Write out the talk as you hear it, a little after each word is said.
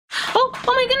Oh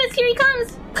my goodness, here he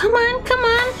comes. Come on, come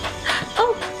on.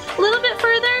 Oh, a little bit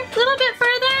further, a little bit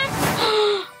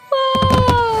further.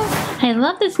 Oh, I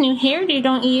love this new hairdo,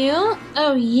 don't you?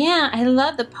 Oh yeah, I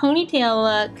love the ponytail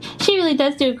look. She really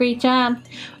does do a great job.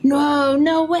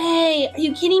 No way. Are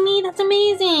you kidding me? That's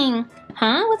amazing.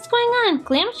 Huh? What's going on?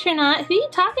 Glamstronaut, who are you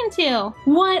talking to?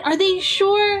 What? Are they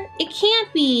sure? It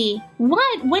can't be.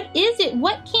 What? What is it?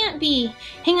 What can't be?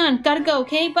 Hang on, gotta go,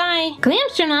 okay? Bye.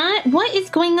 Glamstronaut, what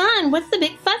is going on? What's the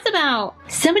big fuss about?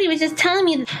 Somebody was just telling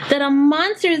me that a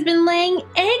monster has been laying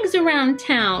eggs around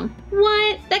town.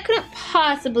 What? That couldn't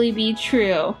possibly be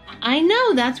true. I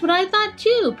know, that's what I thought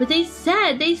too, but they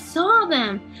said they saw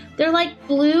them. They're like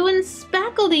blue and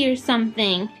speckledy or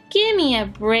something. Give me a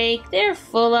break. They're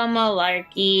full of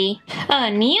malarkey.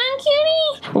 Neon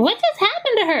Cutie? What just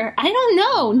happened to her? I don't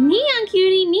know. Neon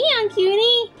Cutie, Neon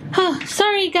Cutie. Oh,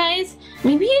 sorry guys.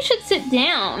 Maybe you should sit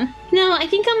down. No, I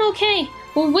think I'm okay.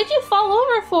 Well, what'd you fall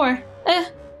over for?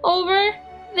 Over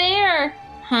there.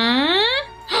 Huh?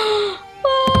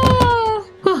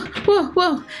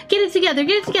 Whoa. Get it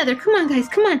together. Come on, guys,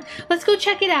 come on. Let's go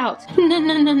check it out.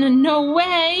 No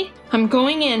way. I'm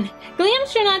going in.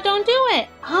 Glamstronaut, don't do it.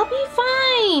 I'll be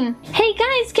fine. Hey,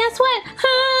 guys, guess what?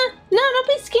 Huh? No, don't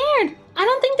be scared. I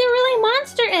don't think they're really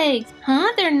monster eggs.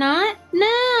 Huh? They're not?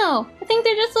 No. I think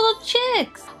they're just little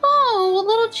chicks. Oh, well,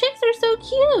 little chicks are so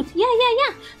cute.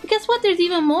 Yeah. But guess what? There's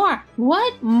even more.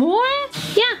 What? More?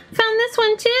 Yeah, found this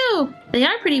one too. They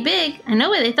are pretty big. I know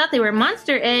why they thought they were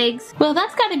monster eggs. Well,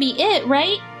 that's gotta be it,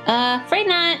 right? Afraid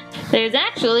not. There's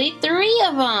actually 3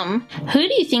 of them. Who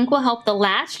do you think will help the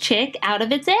last chick out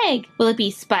of its egg? Will it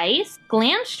be Spice,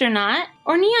 Glamstronaut,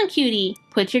 or Neon Cutie?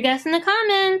 Put your guess in the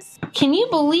comments. Can you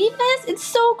believe this? It's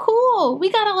so cool. We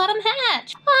gotta let them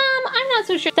hatch. I'm not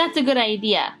so sure that's a good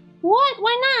idea. What?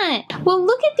 Why not? Well,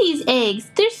 look at these eggs.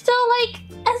 They're still like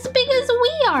as big as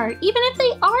we are, even if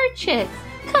they are chicks.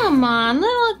 Come on,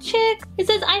 little chick. It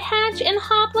says I hatch and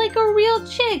hop like a real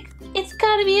chick. It's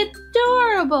gotta be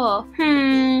adorable.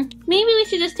 Maybe we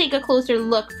should just take a closer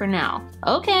look for now.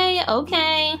 Okay.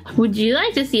 Would you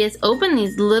like to see us open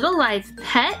these Little Life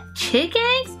pet chick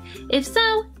eggs? If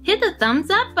so, hit the thumbs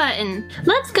up button.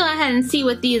 Let's go ahead and see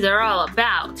what these are all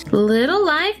about. Little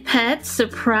Life Pets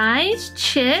Surprise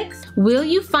Chicks. Will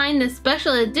you find the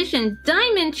special edition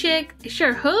diamond chick? I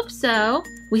sure hope so.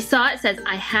 We saw it says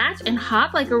I hatch and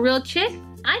hop like a real chick.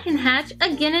 I can hatch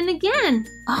again and again.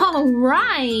 All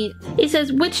right. It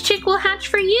says which chick will hatch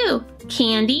for you?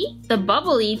 Candy, the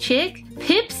bubbly chick.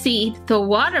 Pipsy, the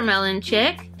watermelon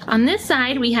chick. On this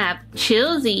side we have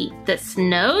Chilsy, the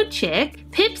snow chick.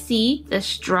 Pipsy, the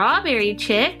strawberry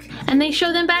chick. And they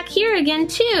show them back here again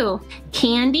too.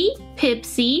 Candy,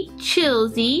 Pipsy,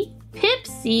 Chilsy,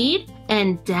 Pipseed,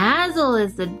 and Dazzle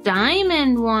is the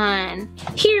diamond one.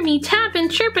 Hear me tap and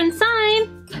chirp and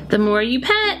sign. The more you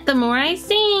pet, the more I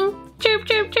sing. Chirp,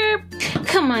 chirp, chirp.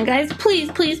 Come on, guys, please.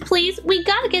 We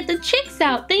gotta get the chicks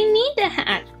out. They need to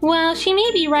hatch. Well, she may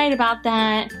be right about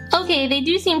that. Okay, they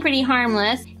do seem pretty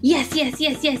harmless. Yes.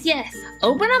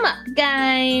 Open them up,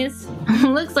 guys.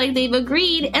 Looks like they've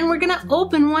agreed, and we're gonna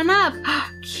open one up.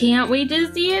 Can't wait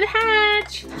to see it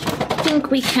hatch. I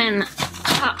think we can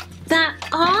pop that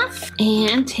off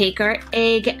and take our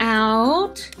egg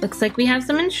out. Looks like we have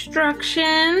some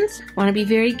instructions. Want to be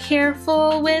very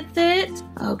careful with it.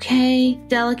 Okay,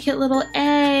 delicate little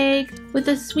egg with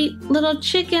a sweet little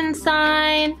chick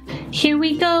inside. Here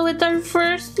we go with our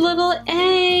first little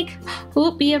egg.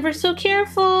 Oh, be ever so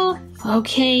careful.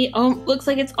 Okay, looks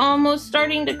like it's almost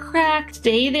starting to crack.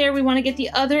 Stay there, we want to get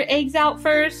the other eggs out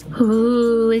first.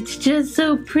 Ooh, it's just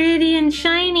so pretty and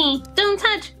shiny. Don't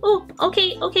touch. Oh,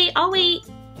 okay, I'll wait.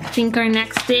 I think our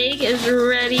next egg is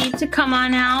ready to come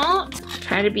on out.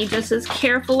 Try to be just as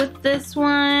careful with this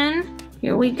one.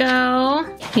 Here we go.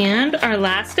 And our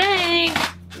last egg.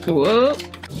 Whoa.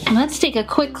 Let's take a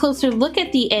quick closer look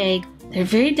at the egg. They're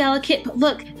very delicate, but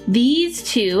look, these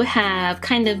two have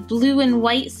kind of blue and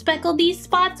white speckledy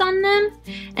spots on them,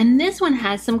 and this one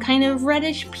has some kind of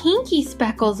reddish pinky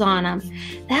speckles on them.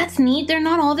 That's neat, they're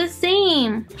not all the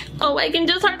same. Oh, I can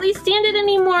just hardly stand it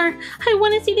anymore. I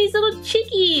want to see these little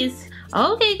chickies.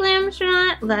 Okay,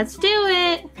 Glamstronaut, let's do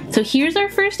it. So here's our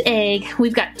first egg.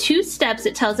 We've got 2 steps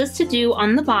it tells us to do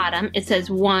on the bottom. It says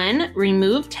 1,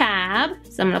 remove tab.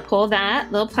 So I'm gonna pull that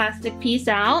little plastic piece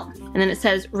out. And then it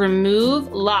says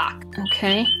remove lock,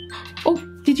 okay? Oh,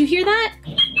 did you hear that?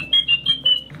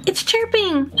 It's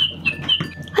chirping.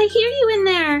 I hear you in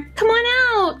there. Come on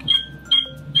out.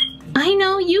 I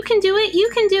know, you can do it,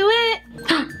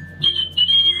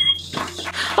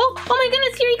 Oh my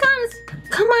goodness, here he comes.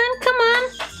 Come on.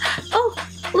 Oh,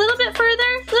 a little bit further.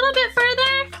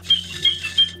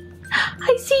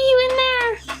 I see you in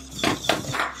there.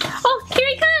 Oh, here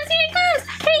he comes, here he comes.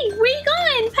 Hey, where you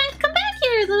going? Come back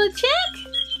here, little chick.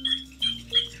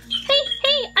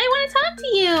 Hey, I want to talk to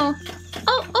you.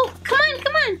 Oh,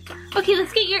 come on. Okay,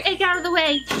 let's get your egg out of the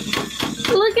way.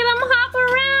 Look at him hop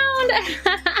around.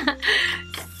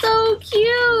 So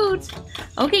cute.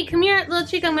 Okay, come here, little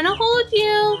chick. I'm gonna hold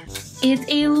you. It's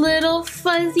a little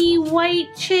fuzzy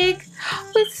white chick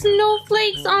with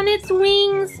snowflakes on its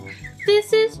wings.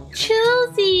 This is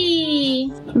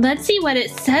Chilsey. Let's see what it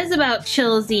says about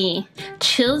Chilsey.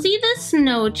 Chilsey the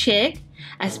snow chick.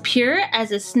 As pure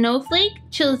as a snowflake,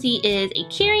 Chilsey is a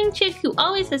caring chick who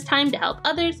always has time to help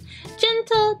others.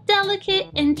 Gentle, delicate,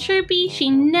 and chirpy,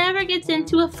 she never gets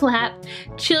into a flap.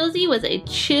 Chilsey was a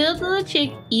chilled little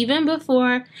chick even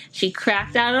before she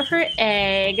cracked out of her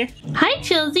egg. Hi,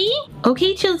 Chilsey.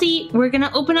 Okay, Chilsey, we're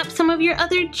gonna open up some of your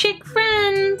other chick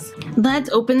friends. Let's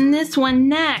open this one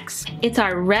next. It's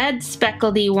our red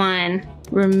speckledy one.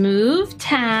 Remove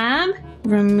tab,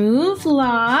 remove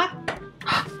lock.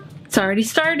 It's already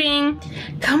starting.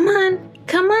 Come on,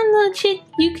 little chick.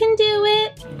 You can do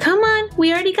it. Come on,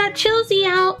 we already got Chilsey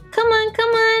out. Come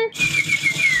on.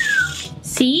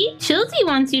 See, Chilsey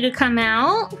wants you to come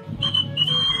out.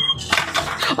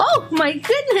 Oh my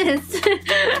goodness.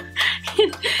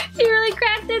 She really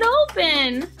cracked it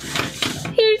open.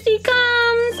 Here she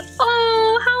comes.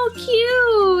 Oh, how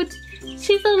cute.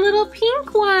 She's a little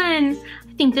pink one.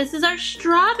 I think this is our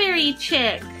strawberry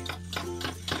chick.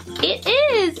 It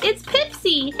is! It's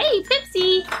Pipsy! Hey,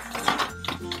 Pipsy!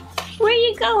 Where are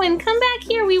you going? Come back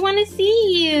here, we want to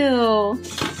see you!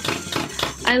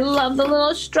 I love the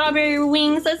little strawberry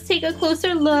wings. Let's take a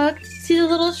closer look. See the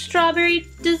little strawberry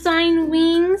design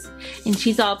wings? And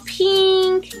she's all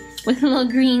pink with little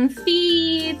green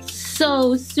feet.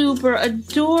 So super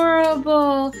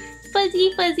adorable!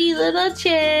 Fuzzy little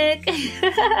chick.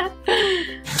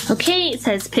 Okay, it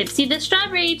says Pipsy the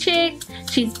strawberry chick.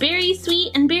 She's very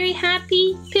sweet and very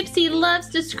happy. Pipsy loves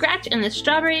to scratch in the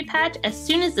strawberry patch as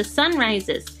soon as the sun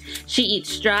rises. She eats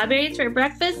strawberries for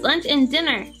breakfast, lunch, and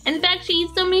dinner. In fact, she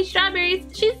eats so many strawberries,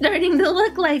 she's starting to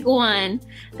look like one.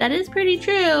 That is pretty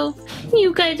true.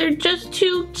 You guys are just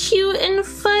too cute and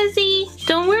fuzzy.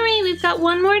 Don't worry, we've got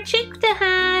one more chick to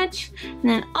hatch. And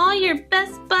then all your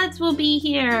best buds will be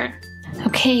here.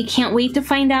 Okay, can't wait to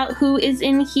find out who is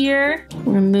in here.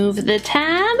 Remove the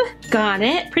tab. Got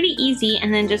it. Pretty easy.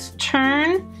 And then just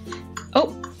turn.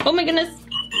 Oh my goodness.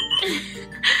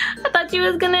 I thought she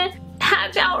was gonna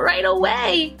hatch out right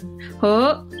away.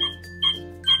 Oh.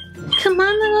 Come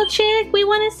on, little chick. We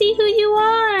want to see who you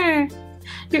are.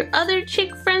 Your other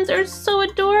chick friends are so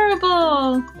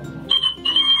adorable.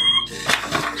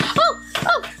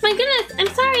 Oh my goodness. I'm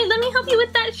sorry. Let me help you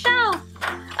with that shell.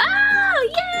 Oh,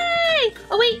 yay!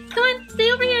 Oh wait, come on,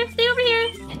 stay over here.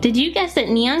 Did you guess that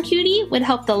Neon Cutie would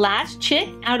help the last chick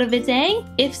out of its egg?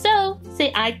 If so,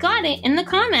 say I got it in the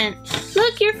comments.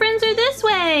 Look, your friends are this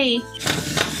way.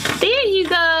 There you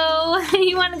go.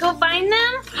 You want to go find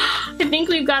them? I think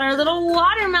we've got our little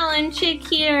watermelon chick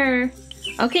here.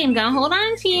 Okay, I'm gonna hold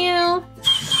on to you.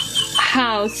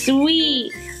 How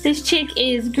sweet. This chick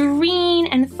is green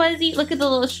and fuzzy. Look at the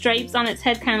little stripes on its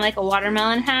head, kind of like a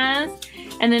watermelon has.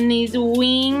 And then these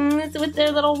wings with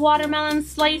their little watermelon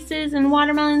slices and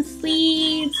watermelon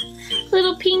sleeves.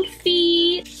 Little pink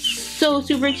feet. So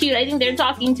super cute. I think they're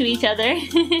talking to each other.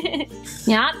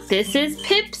 Yep, this is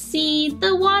Pipsy,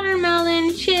 the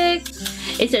watermelon chick.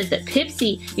 It says that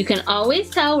Pipsy, you can always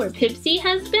tell where Pipsy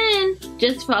has been.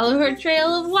 Just follow her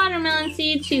trail of watermelon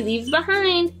seeds she leaves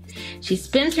behind. She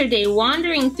spends her day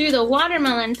wandering through the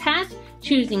watermelon patch,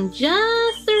 choosing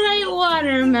just the right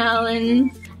watermelon.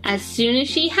 As soon as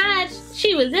she hatched,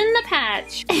 she was in the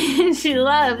patch. And she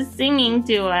loves singing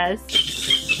to us.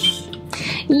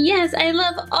 Yes, I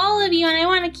love all of you and I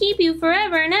want to keep you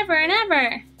forever and ever and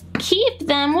ever. Keep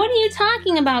them? What are you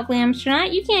talking about,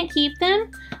 Glamstronaut? You can't keep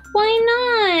them. Why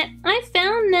not? I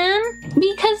found them.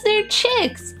 Because they're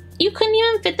chicks. You couldn't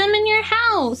even fit them in your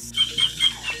house.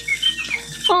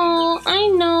 Oh, I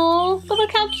know. But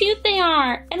look how cute they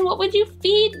are. And what would you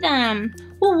feed them?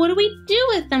 Well, what do we do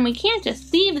with them? We can't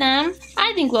just leave them.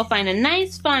 I think we'll find a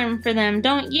nice farm for them,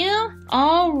 don't you?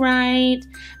 All right.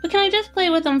 But can I just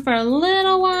play with them for a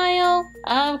little while?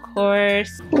 Of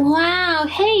course. Wow,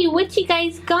 hey, what you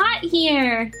guys got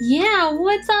here? Yeah,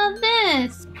 what's all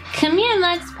this? Come here,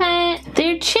 Lux Pet.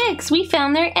 They're chicks. We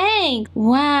found their egg.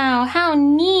 Wow, how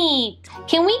neat.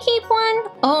 Can we keep one?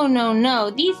 Oh, no.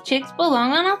 These chicks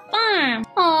belong on a farm.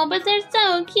 Oh, but they're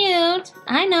so cute.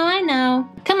 I know.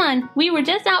 Come on, we were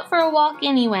just out for a walk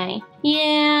anyway.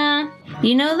 Yeah.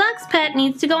 You know Lux Pet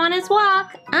needs to go on his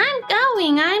walk. I'm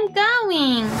going.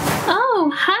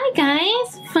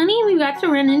 forgot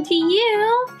to run into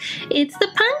you. It's the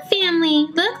Punk family.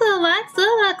 Look, little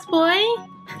Lux boy.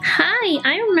 Hi,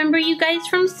 I remember you guys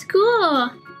from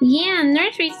school. Yeah,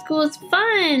 nursery school is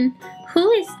fun.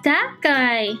 Who is that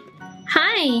guy?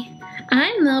 Hi,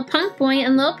 I'm Little Punk Boy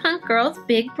and Little Punk Girl's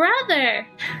big brother.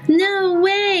 No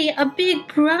way, a big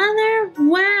brother?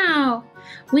 Wow.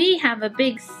 We have a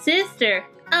big sister.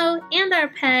 Oh, and our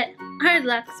pet, our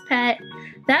Lux pet.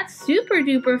 That's super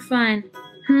duper fun.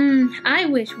 I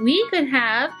wish we could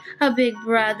have a big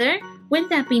brother. Wouldn't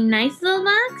that be nice, little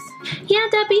Lux? Yeah,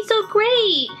 that'd be so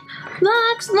great.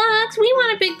 Lux, we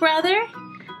want a big brother.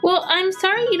 Well, I'm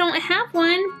sorry you don't have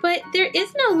one, but there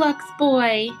is no Lux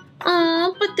boy.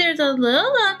 Oh, but there's a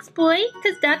little Lux boy,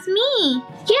 because that's me.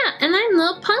 Yeah, and I'm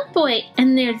Little Punk Boy,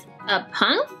 and there's a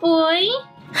Punk Boy.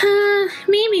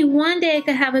 Maybe one day I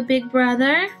could have a big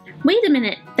brother. Wait a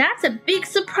minute, that's a big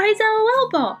surprise LOL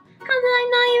ball. How did I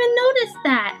not even notice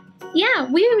that?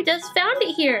 Yeah, we just found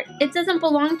it here. It doesn't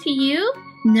belong to you?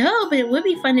 No, but it would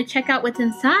be fun to check out what's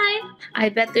inside. I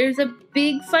bet there's a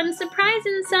big fun surprise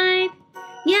inside.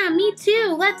 Yeah, me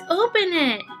too. Let's open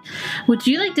it. Would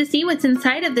you like to see what's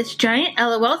inside of this giant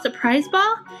LOL surprise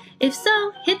ball? If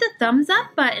so, hit the thumbs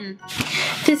up button.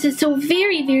 This is so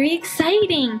very, very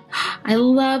exciting. I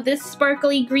love this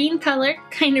sparkly green color.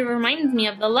 Kind of reminds me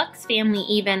of the Lux family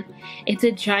even. It's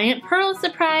a giant pearl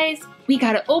surprise. We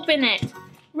gotta open it.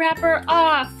 Wrap her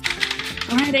off.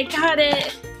 All right, I got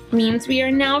it. Means we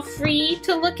are now free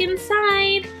to look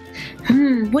inside.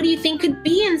 What do you think could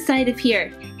be inside of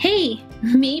here? Hey,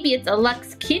 maybe it's a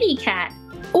Lux kitty cat.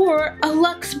 Or a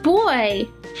Lux boy.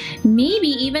 Maybe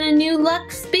even a new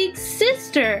Lux big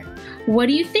sister. What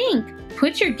do you think?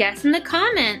 Put your guess in the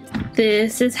comments.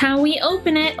 This is how we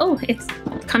open it. Oh, it's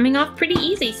coming off pretty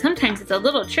easy. Sometimes it's a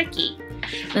little tricky.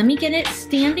 Let me get it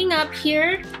standing up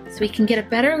here so we can get a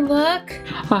better look.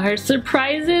 Our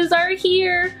surprises are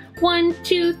here. 1,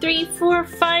 2, 3, 4,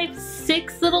 5,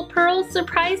 6 little pearl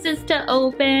surprises to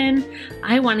open.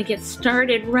 I want to get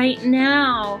started right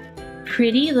now.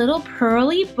 Pretty little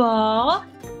pearly ball.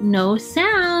 No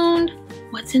sound.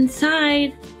 What's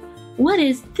inside? What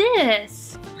is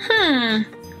this?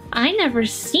 I never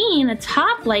seen a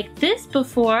top like this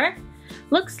before.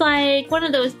 Looks like one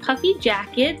of those puffy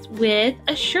jackets with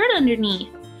a shirt underneath.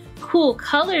 Cool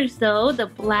colors though, the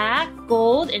black,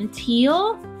 gold, and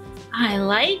teal. I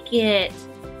like it.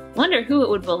 Wonder who it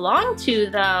would belong to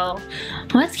though.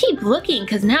 Let's keep looking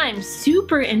because now I'm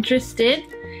super interested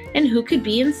in who could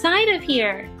be inside of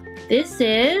here. This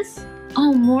is,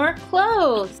 oh, more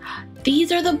clothes.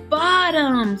 These are the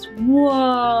bottoms.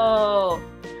 Whoa.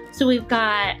 So we've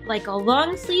got like a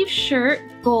long sleeve shirt,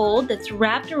 gold, that's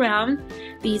wrapped around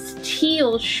these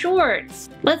teal shorts.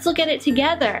 Let's look at it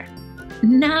together.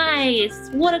 Nice.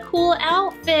 What a cool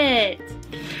outfit.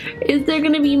 Is there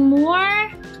gonna be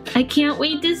more? I can't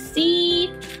wait to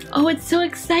see. Oh, it's so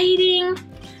exciting.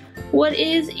 What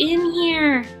is in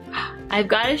here? I've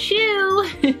got a shoe.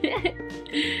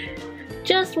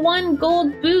 Just one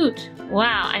gold boot.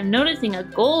 Wow, I'm noticing a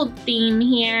gold theme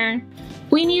here.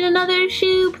 We need another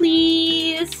shoe,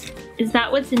 please. Is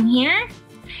that what's in here?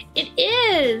 It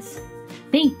is.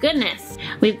 Thank goodness.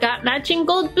 We've got matching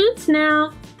gold boots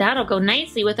now. That'll go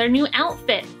nicely with our new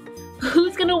outfit.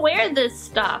 Who's gonna wear this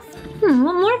stuff?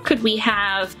 What more could we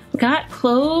have? Got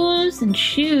clothes and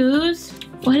shoes.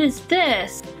 What is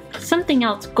this? Something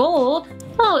else gold.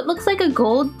 Oh, it looks like a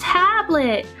gold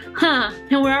tablet.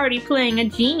 And we're already playing a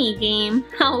genie game.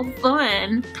 How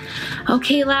fun.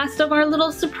 Okay, last of our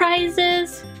little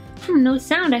surprises. No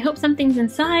sound. I hope something's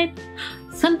inside.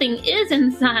 Something is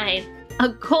inside. A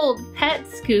gold pet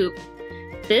scoop.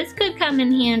 This could come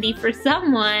in handy for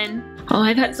someone. Oh,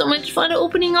 I've had so much fun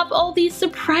opening up all these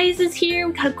surprises here.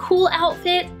 We got a cool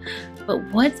outfit. But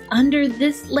what's under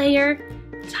this layer?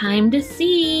 Time to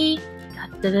see.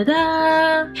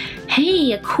 Da-da-da-da.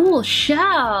 Hey, a cool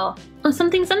shell. Oh,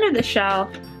 something's under the shell.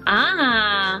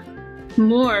 Ah,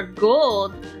 more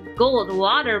gold. Gold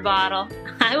water bottle.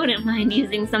 I wouldn't mind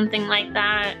using something like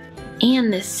that.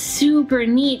 And this super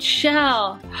neat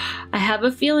shell. I have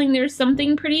a feeling there's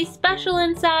something pretty special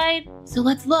inside. So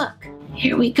let's look.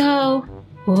 Here we go.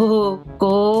 Oh,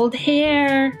 gold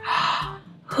hair.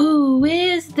 Who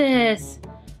is this?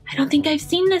 I don't think I've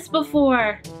seen this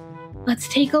before. Let's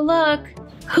take a look.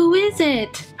 Who is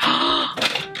it?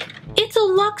 It's a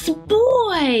Lux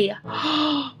boy.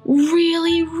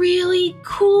 Really, really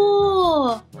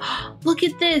cool. Look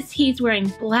at this. He's wearing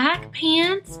black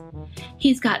pants.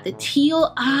 He's got the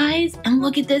teal eyes. And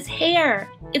look at this hair.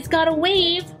 It's got a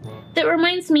wave that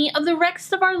reminds me of the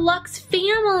rest of our Lux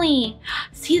family.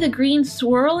 See the green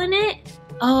swirl in it?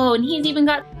 Oh, and he's even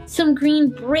got some green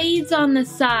braids on the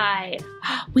side.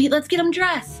 Wait, let's get him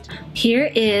dressed.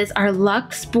 Here is our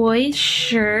Lux Boy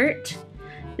shirt.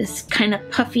 This kind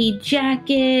of puffy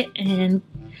jacket and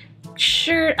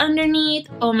shirt underneath.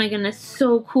 Oh my goodness,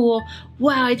 so cool.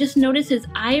 Wow, I just noticed his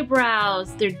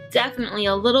eyebrows. They're definitely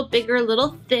a little bigger, a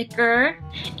little thicker,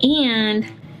 and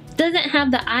doesn't have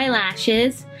the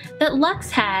eyelashes that Lux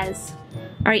has.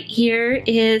 All right, here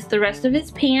is the rest of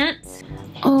his pants.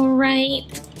 All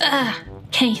right,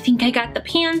 okay, I think I got the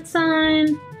pants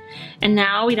on. And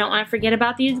now we don't want to forget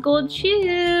about these gold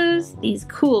shoes, these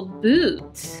cool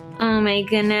boots. Oh my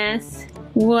goodness,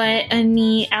 what a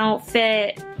neat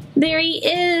outfit. There he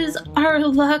is, our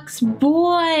Lux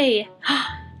Boy.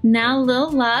 Now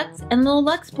Lil Lux and Lil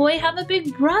Lux Boy have a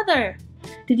big brother.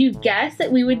 Did you guess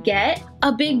that we would get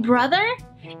a big brother?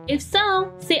 If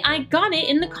so, say I got it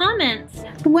in the comments.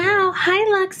 Wow, hi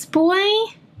Lux Boy.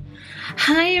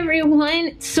 Hi everyone,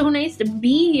 it's so nice to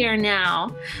be here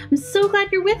now. I'm so glad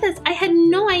you're with us. I had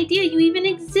no idea you even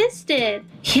existed.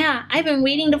 Yeah, I've been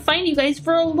waiting to find you guys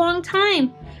for a long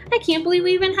time. I can't believe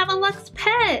we even have a Lux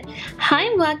pet.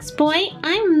 Hi Lux Boy,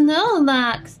 I'm Lil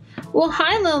Lux. Well,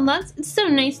 hi Lil Lux, it's so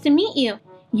nice to meet you.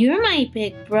 You're my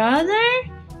big brother?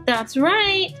 That's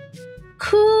right.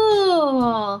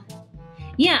 Cool.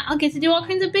 Yeah, I'll get to do all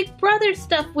kinds of big brother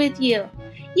stuff with you.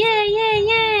 Yay, yay,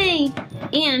 yay!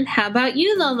 And how about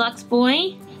you, Lil Lux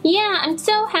Boy? Yeah, I'm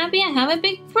so happy I have a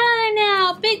big brother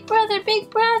now. Big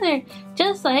brother,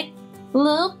 just like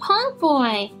Lil Punk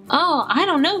Boy. Oh, I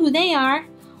don't know who they are.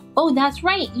 Oh, that's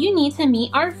right, you need to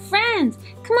meet our friends.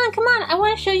 Come on, I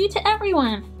want to show you to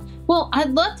everyone. Well,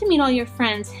 I'd love to meet all your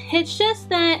friends. It's just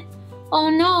that, oh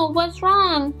no, what's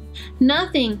wrong?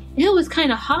 Nothing, it was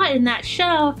kind of hot in that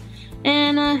show.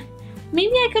 And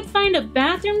maybe I could find a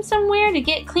bathroom somewhere to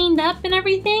get cleaned up and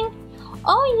everything.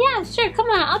 Oh yeah, sure, come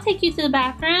on, I'll take you to the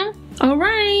bathroom. All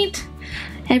right,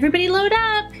 everybody load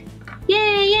up.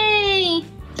 Yay, yay.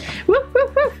 Woof,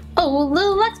 woof, woof. Oh,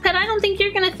 Lil Lux Pet, I don't think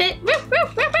you're gonna fit. Woof,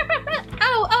 woof, woof, woof, woof.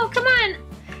 Oh, come on.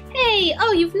 Hey,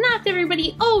 oh, you've knocked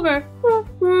everybody over. Woof,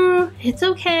 woof. It's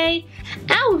okay.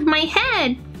 Ow, my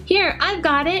head. Here, I've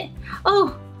got it.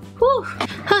 Oh, whew.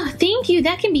 Oh, thank you,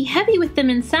 that can be heavy with them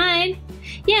inside.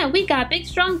 Yeah, we got a big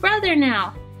strong brother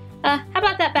now. How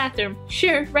about that bathroom?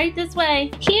 Sure, right this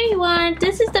way. Here you are,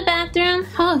 this is the bathroom.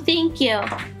 Oh, thank you.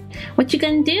 What you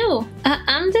gonna do?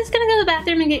 I'm just gonna go to the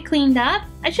bathroom and get cleaned up.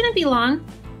 I shouldn't be long.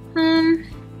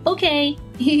 Okay.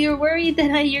 You're worried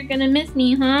that you're gonna miss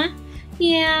me, huh?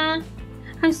 Yeah.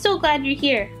 I'm so glad you're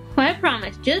here. Well, I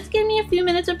promise, just give me a few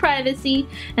minutes of privacy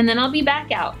and then I'll be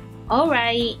back out. All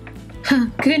right.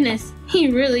 Goodness, he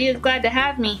really is glad to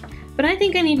have me. But I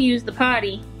think I need to use the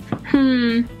potty.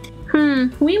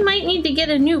 We might need to get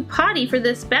a new potty for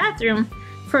this bathroom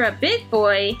for a big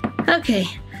boy. Okay,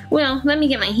 well, let me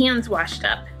get my hands washed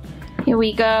up. Here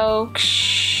we go.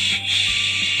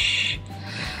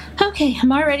 Okay,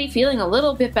 I'm already feeling a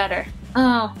little bit better.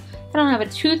 Oh, I don't have a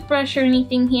toothbrush or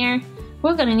anything here.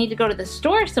 We're gonna need to go to the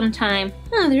store sometime.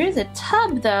 Oh, there is a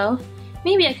tub though.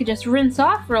 Maybe I could just rinse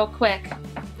off real quick.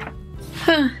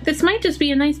 This might just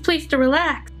be a nice place to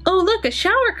relax. Oh, look, a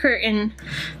shower curtain.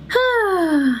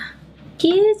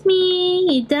 Excuse me,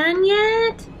 you done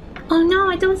yet? Oh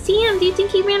no, I don't see him. Do you think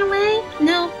he ran away?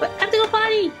 No, but I have to go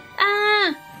potty.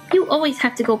 You always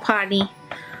have to go potty.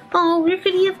 Oh, where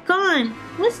could he have gone?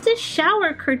 What's this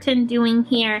shower curtain doing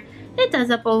here? It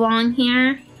doesn't belong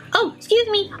here. Oh, excuse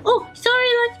me. Oh, sorry,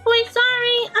 Lux Boy,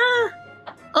 sorry.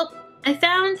 Oh, I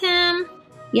found him.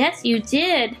 Yes, you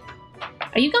did.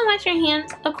 Are you gonna wash your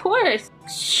hands? Of course.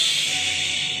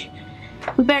 Shh.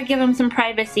 We better give him some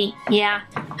privacy. Yeah.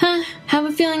 Have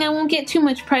a feeling I won't get too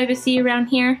much privacy around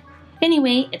here.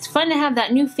 Anyway, it's fun to have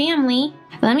that new family.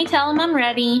 Let me tell them I'm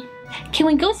ready. Can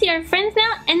we go see our friends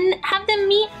now and have them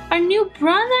meet our new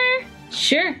brother?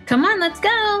 Sure, come on, let's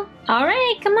go. All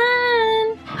right, come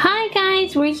on. Hi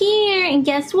guys, we're here, and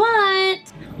guess what?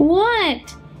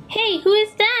 What? Hey, who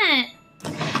is that?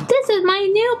 This is my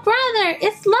new brother,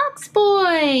 it's Lux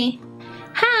Boy.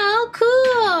 How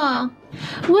cool.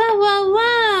 Whoa, whoa,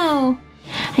 whoa.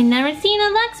 I've never seen a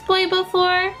Lux Boy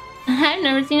before. I've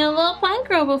never seen a little punk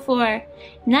girl before.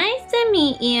 Nice to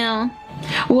meet you.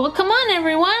 Well, come on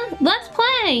everyone, let's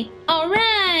play. All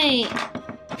right.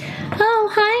 Oh,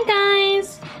 hi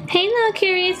guys. Hey little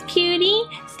curious cutie,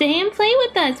 stay and play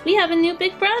with us. We have a new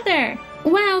big brother.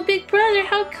 Wow, big brother,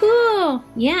 how cool.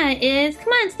 Yeah, it is. Come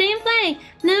on, stay and play.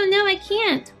 No, I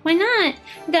can't. Why not?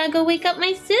 I gotta go wake up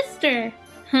my sister.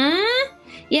 Huh?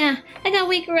 Yeah, I gotta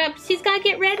wake her up. She's gotta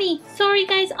get ready. Sorry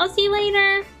guys, I'll see you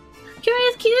later.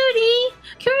 Curious cutie,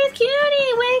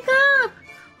 wake up.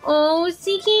 Oh,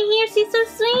 she can't hear. She's so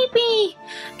sleepy.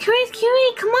 Curious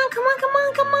Cutie, come on, come on, come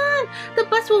on, come on. The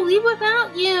bus will leave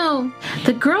without you.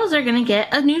 The girls are gonna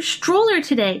get a new stroller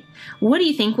today. What do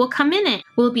you think will come in it?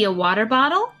 Will it be a water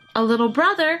bottle, a little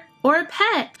brother, or a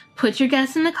pet? Put your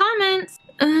guess in the comments.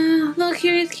 Little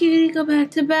Curious Cutie, go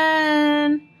back to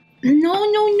bed.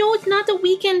 No, it's not the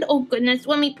weekend. Oh goodness,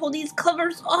 let me pull these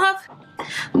covers off.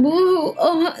 Whoa,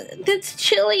 oh, that's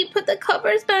chilly. Put the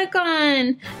covers back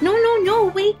on.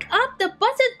 No, wake up. The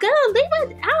bus is gonna leave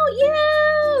without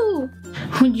you.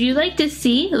 Would you like to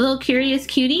see Little Curious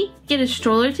Cutie get a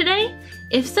stroller today?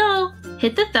 If so,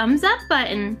 hit the thumbs up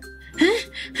button.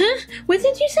 Huh? What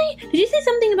did you say? Did you say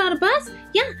something about a bus?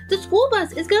 Yeah, the school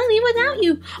bus is gonna leave without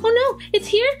you. Oh no, it's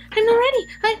here. I'm not ready.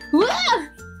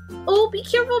 Oh, be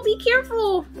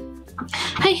careful.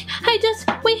 I just,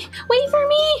 wait for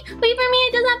me. I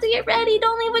just have to get ready.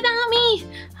 Don't leave without me.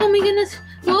 Oh my goodness.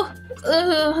 How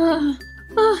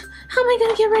am I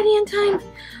gonna get ready in time?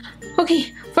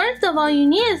 Okay, first of all, you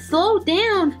need to slow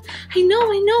down. I know,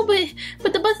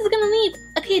 but the bus is gonna leave.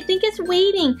 Okay, I think it's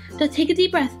waiting. Just take a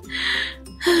deep breath.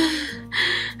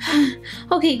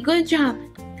 Okay, good job.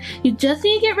 You just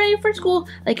need to get ready for school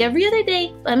like every other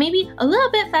day, but maybe a little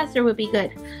bit faster would be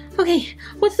good. Okay,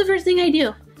 what's the first thing I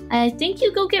do? I think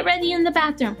you go get ready in the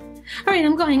bathroom. Alright,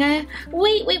 I'm going.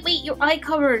 Wait, your eye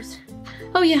covers.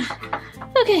 Oh yeah.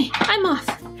 Okay, I'm off.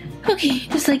 Okay,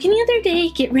 just like any other day,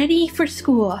 get ready for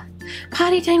school.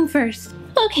 Potty time first.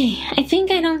 Okay, I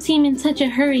think I don't seem in such a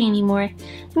hurry anymore.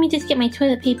 Let me just get my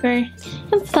toilet paper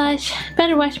and flush.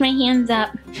 Better wash my hands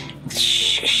up.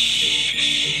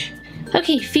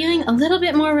 Okay, feeling a little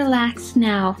bit more relaxed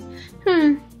now.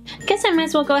 Guess I might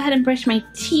as well go ahead and brush my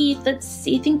teeth. Let's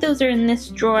see, I think those are in this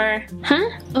drawer. Huh?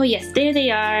 Oh yes, there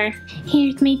they are.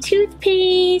 Here's my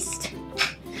toothpaste.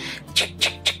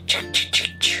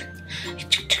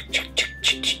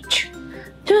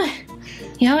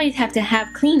 You always have to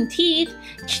have clean teeth.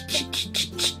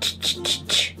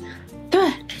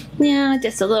 Now,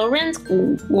 just a little rinse.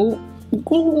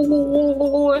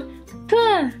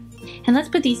 And let's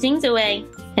put these things away.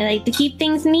 I like to keep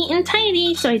things neat and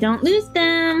tidy so I don't lose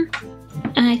them.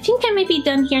 I think I might be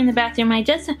done here in the bathroom.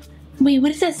 Wait,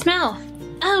 what does that smell?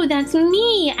 Oh, that's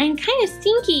me. I'm kind of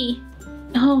stinky.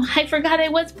 Oh, I forgot I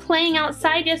was playing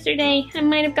outside yesterday. I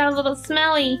might have got a little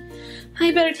smelly.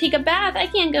 I better take a bath. I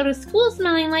can't go to school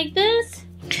smelling like this.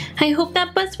 I hope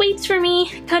that bus waits for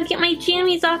me. Gotta get my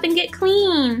jammies off and get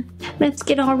clean. Let's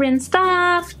get all rinsed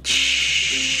off.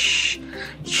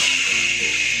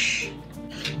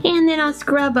 And then I'll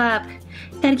scrub up.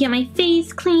 Gotta get my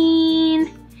face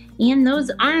clean. And those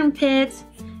armpits.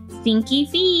 Stinky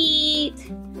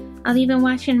feet. I'll even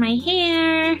wash in my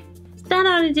hair. That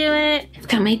ought to do it. I've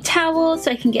got my towel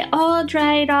so I can get all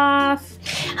dried off.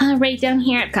 Right down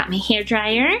here, I've got my hair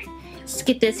dryer. Let's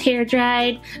get this hair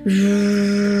dried.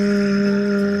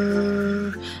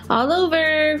 All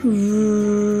over.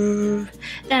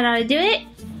 That ought to do it.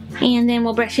 And then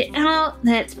we'll brush it out.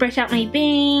 Let's brush out my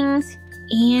bangs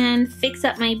and fix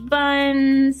up my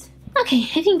buns. Okay,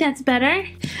 I think that's better.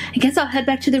 I guess I'll head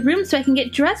back to the room so I can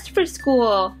get dressed for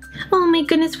school. Oh my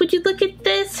goodness, would you look at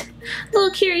this?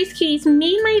 Little Curious Cutie's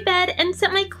made my bed and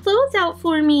set my clothes out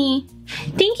for me.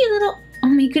 Thank you, little... Oh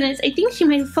my goodness, I think she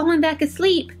might have fallen back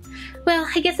asleep. Well,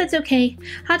 I guess that's okay.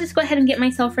 I'll just go ahead and get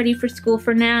myself ready for school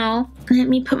for now. Let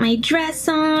me put my dress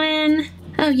on.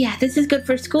 Oh yeah, this is good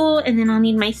for school, and then I'll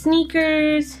need my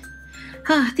sneakers.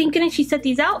 Thank goodness she set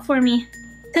these out for me.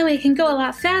 That way I can go a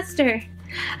lot faster.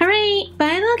 Alright,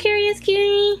 bye little Curious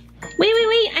Cutie.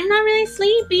 Wait, I'm not really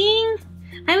sleeping.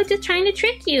 I was just trying to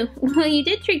trick you. Well, you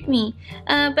did trick me.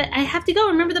 But I have to go.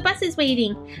 Remember, the bus is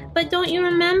waiting. But don't you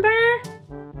remember?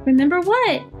 Remember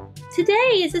what?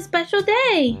 Today is a special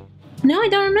day. No, I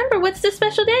don't remember. What's the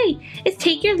special day? It's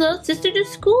Take Your Little Sister to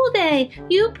School Day.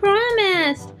 You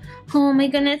promised. Oh my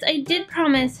goodness, I did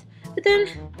promise. But then,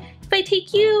 if I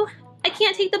take you, I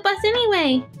can't take the bus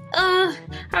anyway.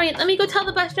 Alright, let me go tell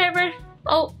the bus driver.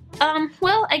 Oh,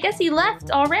 well, I guess he left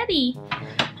already.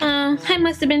 I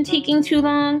must have been taking too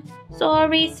long.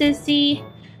 Sorry, sissy.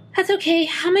 That's okay.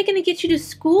 How am I gonna get you to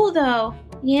school, though?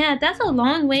 Yeah, that's a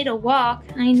long way to walk.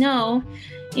 I know.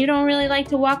 You don't really like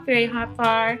to walk very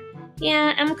far.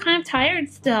 Yeah, I'm kind of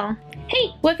tired still.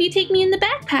 Hey, what if you take me in the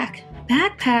backpack?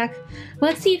 Backpack?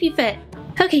 Let's see if you fit.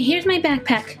 Okay, here's my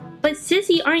backpack. But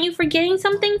sissy, aren't you forgetting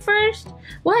something first?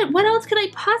 What? What else could I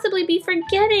possibly be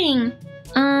forgetting?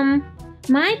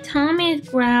 My tummy is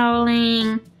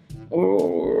growling.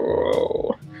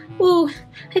 Ooh,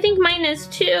 I think mine is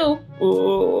too.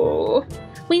 Ooh.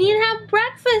 We need to have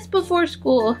breakfast before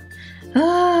school.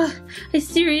 I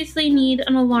seriously need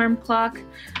an alarm clock.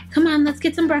 Come on, let's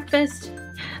get some breakfast.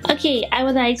 Okay, I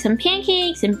would like some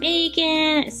pancakes and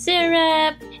bacon,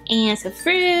 syrup, and some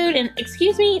fruit, and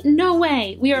excuse me, no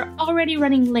way. We are already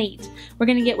running late. We're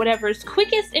gonna get whatever's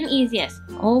quickest and easiest.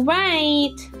 All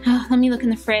right. Oh, let me look in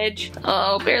the fridge.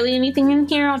 Oh, barely anything in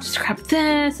here. I'll just grab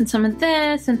this and some of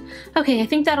this, and okay, I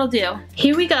think that'll do.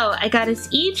 Here we go. I got us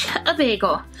each a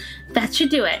bagel. That should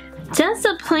do it. Just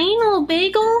a plain old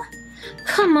bagel?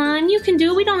 Come on, you can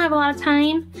do it. We don't have a lot of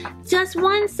time. Just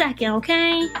 1 second,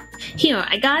 okay? Here,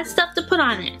 I got stuff to put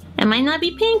on it. It might not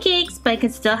be pancakes, but I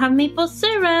could still have maple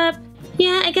syrup.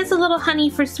 Yeah, I guess a little honey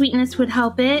for sweetness would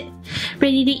help it.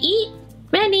 Ready to eat?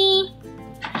 Ready.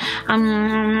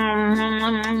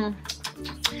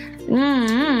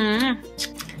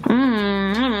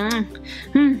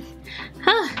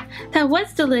 That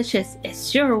was delicious. It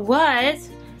sure was.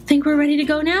 Think we're ready to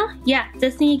go now? Yeah,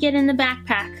 just need to get in the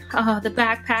backpack. Oh, the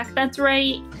backpack, that's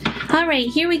right. All right,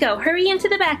 here we go. Hurry into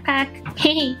the backpack.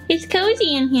 Hey, it's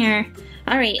cozy in here.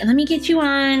 All right, let me get you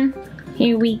on.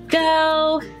 Here we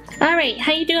go. All right,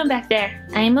 how you doing back there?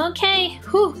 I'm okay.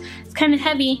 Whew, it's kind of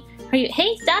heavy. Are you?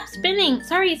 Hey, stop spinning.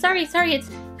 Sorry. It's,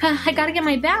 I gotta get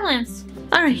my balance.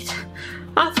 All right,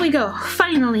 off we go,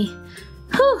 finally.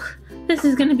 Whew, this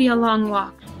is gonna be a long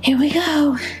walk. Here we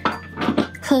go.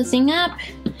 Closing up.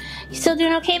 You still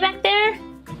doing okay back there?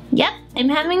 Yep, I'm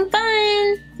having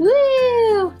fun.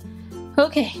 Woo!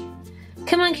 Okay,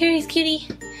 come on, Curious Cutie.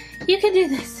 You can do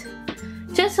this.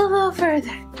 Just a little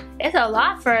further. It's a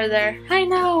lot further. I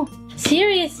know.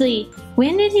 Seriously,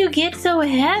 when did you get so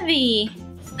heavy?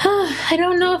 I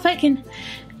don't know if I can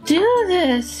do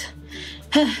this.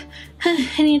 I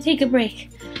need to take a break.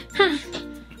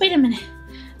 Wait a minute.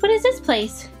 What is this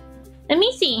place? Let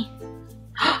me see.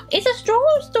 It's a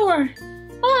stroller store.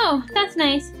 Oh, that's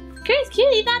nice. Curious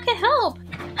Cutie, that could help.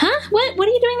 Huh? What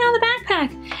are you doing out of the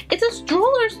backpack? It's a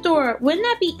stroller store. Wouldn't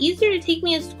that be easier to take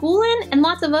me to school in and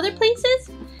lots of other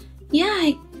places?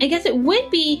 Yeah, I guess it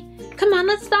would be. Come on,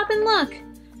 let's stop and look.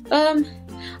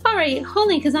 Alright,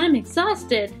 only because I'm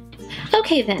exhausted.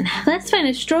 Okay then, let's find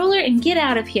a stroller and get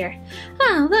out of here.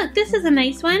 Oh, look, this is a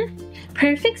nice one.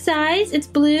 Perfect size, it's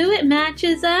blue, it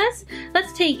matches us.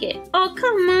 Let's take it. Oh,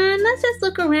 come on, let's just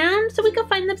look around so we can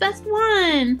find the best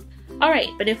one. Alright,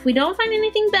 but if we don't find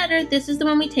anything better, this is the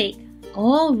one we take.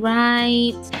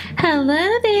 Alright.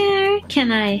 Hello there.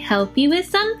 Can I help you with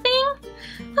something?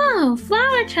 Oh,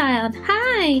 Flower Child,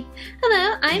 hi.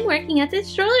 Hello, I'm working at this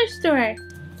stroller store.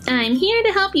 I'm here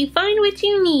to help you find what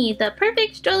you need, the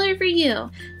perfect stroller for you.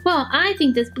 Well, I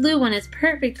think this blue one is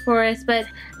perfect for us, but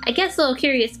I guess little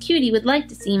Curious Cutie would like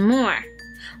to see more.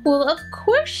 Well, of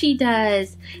course she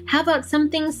does. How about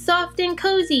something soft and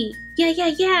cozy?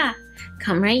 Yeah.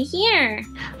 Come right here.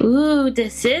 Ooh,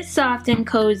 this is soft and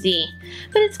cozy.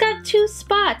 But it's got 2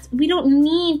 spots. We don't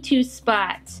need 2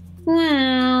 spots.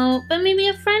 Well, but maybe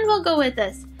a friend will go with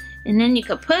us. And then you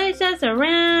could push us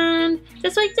around,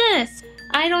 just like this.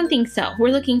 I don't think so.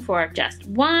 We're looking for just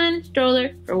one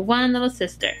stroller for one little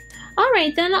sister.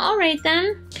 Alright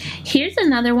then. Here's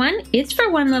another one. It's for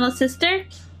one little sister.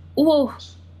 Whoa.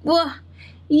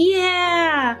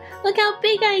 Yeah! Look how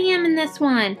big I am in this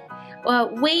one.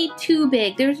 Way too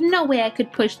big. There's no way I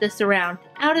could push this around.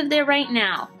 Out of there right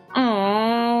now.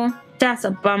 Oh, that's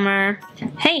a bummer.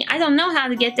 Hey, I don't know how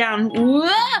to get down. Whoa!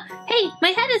 Hey, my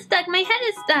head is stuck.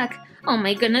 Oh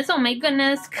my goodness.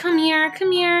 Come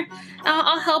here.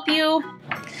 I'll help you.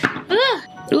 Ugh.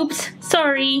 Oops,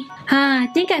 sorry. I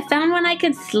think I found one I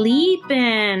could sleep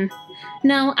in.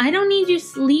 No, I don't need you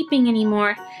sleeping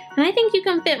anymore. And I think you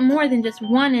can fit more than just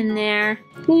one in there.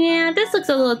 Yeah, this looks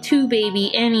a little too baby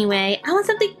anyway. I want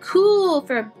something cool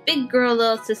for a big girl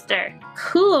little sister.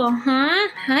 Cool, huh?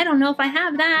 I don't know if I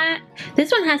have that.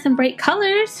 This one has some bright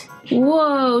colors.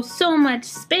 Whoa, so much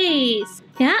space.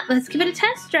 Yeah, let's give it a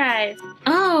test drive.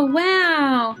 Oh,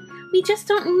 wow. We just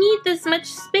don't need this much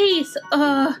space.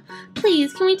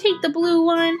 Please, can we take the blue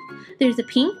one? There's a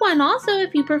pink one also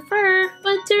if you prefer,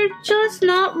 but they're just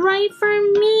not right for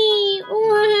me.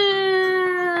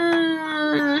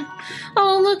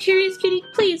 Oh, look, Curious Cutie,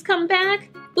 please come back.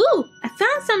 Ooh, I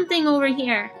found something over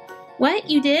here. What,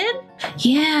 you did?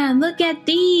 Yeah, look at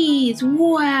these.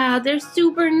 Wow, they're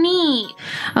super neat.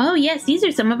 Oh yes, these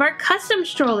are some of our custom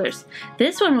strollers.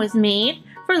 This one was made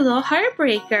for Little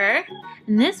Heartbreaker,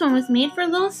 and this one was made for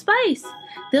Little Spice.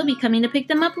 They'll be coming to pick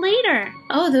them up later.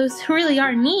 Oh, those really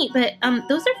are neat, but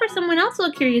those are for someone else,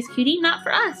 Little Curious Cutie, not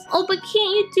for us. Oh, but can't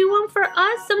you do one for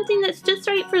us? Something that's just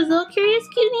right for Little Curious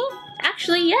Cutie?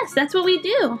 Actually, yes, that's what we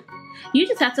do. You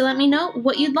just have to let me know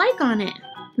what you'd like on it.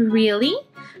 Really?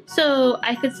 So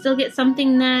I could still get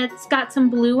something that's got some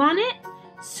blue on it?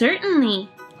 Certainly.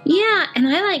 Yeah, and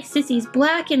I like Sissy's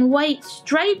black and white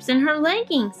stripes in her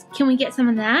leggings. Can we get some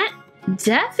of that?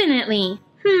 Definitely.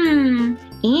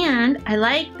 And I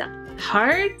like the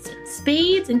hearts, and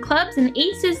spades, and clubs, and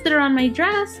aces that are on my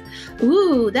dress.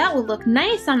 Ooh, that will look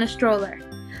nice on a stroller.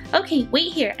 Okay,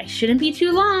 wait here. I shouldn't be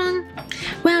too long.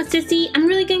 Wow, Sissy, I'm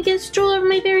really gonna get a stroller of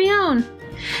my very own.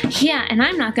 Yeah, and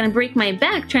I'm not gonna break my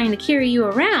back trying to carry you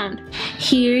around.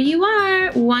 Here you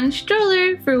are, one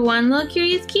stroller for one little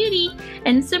curious cutie.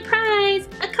 And surprise,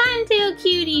 a cottontail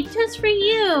cutie just for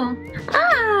you.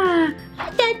 Ah,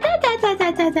 da da da da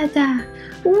da da da da.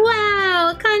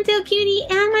 Wow, cottontail cutie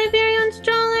and my very own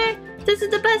stroller. This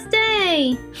is the best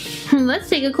day. Let's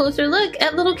take a closer look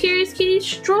at little Curious Cutie's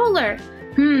stroller.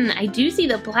 I do see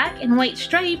the black and white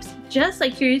stripes, just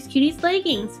like Curious Cutie's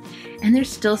leggings. And there's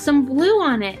still some blue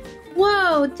on it.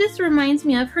 Whoa, this reminds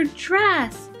me of her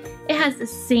dress. It has the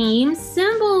same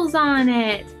symbols on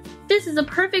it. This is a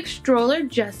perfect stroller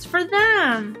just for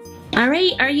them. All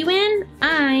right, are you in?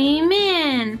 I'm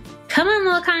in. Come on,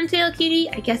 little cottontail cutie.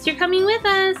 I guess you're coming with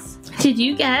us. Did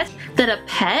you guess that a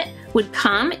pet would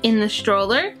come in the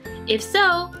stroller? If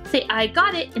so, say I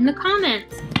got it in the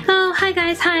comments. Oh, hi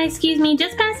guys, hi, excuse me,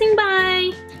 just passing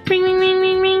by. Ring, ring, ring,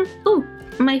 ring, ring. Ooh,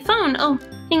 my phone. Oh,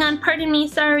 hang on, pardon me,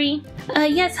 sorry.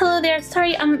 Yes, hello there,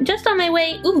 sorry, I'm just on my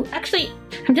way. Ooh, actually,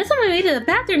 I'm just on my way to the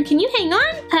bathroom. Can you hang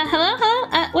on? Hello?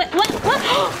 What?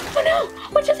 Oh no,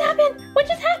 what just happened? What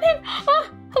just happened? Oh,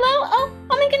 hello? Oh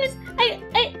my goodness, I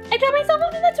dropped myself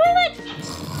into the toilet.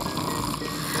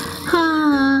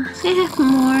 It's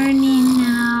morning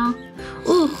now.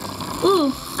 Ooh,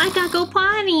 I gotta go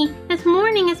potty. It's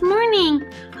morning.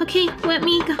 Okay, let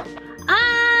me go.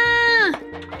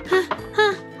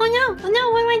 Oh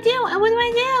no, what do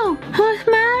I do? What's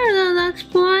the matter, little Lux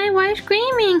boy? Why are you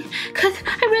screaming? Cause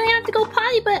I really have to go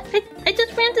potty, but I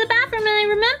just ran to the bathroom and I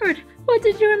remembered. What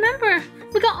did you remember?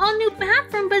 We got all new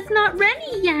bathroom, but it's not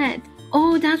ready yet.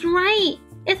 Oh, that's right.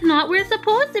 It's not where it's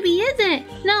supposed to be, is it?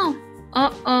 No.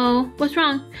 Uh-oh, what's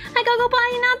wrong? I gotta go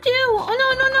potty now too. Oh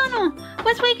no.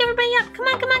 Let's wake everybody up. Come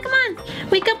on.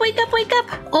 Wake up.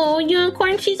 Oh,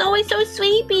 Unicorn, she's always so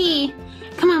sleepy.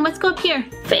 Come on, let's go up here.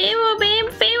 Pharaoh babe,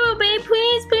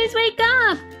 please wake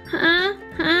up.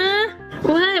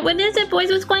 What is it,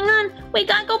 boys? What's going on? We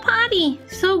gotta go potty.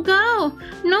 So go.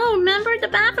 No, remember, the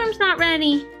bathroom's not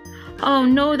ready. Oh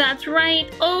no, that's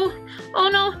right. Oh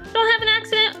no, don't have an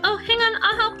accident. Oh, hang on,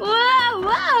 I'll help.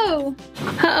 Whoa.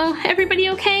 Uh-oh, everybody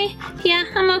okay? Yeah,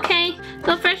 I'm okay.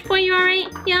 Little fresh boy, you alright?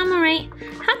 Yeah, I'm alright.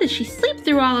 How did she sleep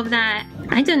through all of that?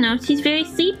 I don't know, she's very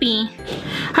sleepy.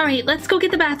 Alright, let's go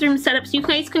get the bathroom set up so you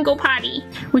guys can go potty.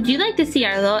 Would you like to see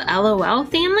our little LOL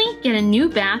family get a new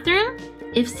bathroom?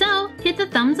 If so, hit the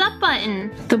thumbs up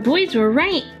button. The boys were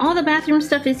right. All the bathroom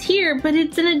stuff is here, but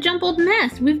it's in a jumbled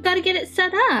mess. We've got to get it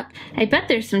set up. I bet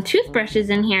there's some toothbrushes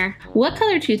in here. What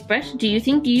color toothbrush do you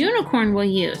think Unicorn will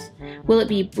use? Will it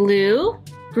be blue,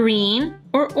 green,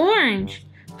 or orange?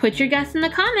 Put your guess in the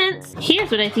comments. Here's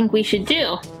what I think we should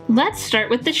do. Let's start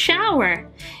with the shower.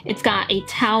 It's got a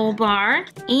towel bar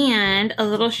and a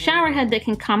little shower head that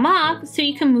can come up so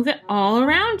you can move it all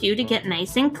around you to get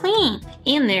nice and clean.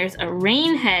 And there's a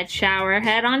rain head shower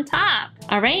head on top.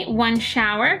 All right, one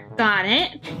shower, got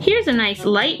it. Here's a nice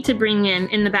light to bring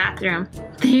in the bathroom.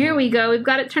 There we go, we've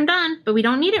got it turned on, but we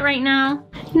don't need it right now.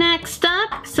 Next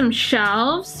up, some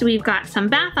shelves. We've got some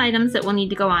bath items that will need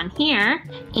to go on here.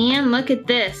 And look at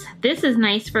this. This is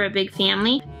nice for a big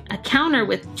family. A counter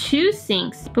with 2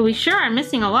 sinks, but we sure are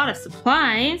missing a lot of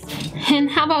supplies. And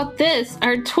how about this,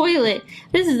 our toilet?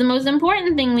 This is the most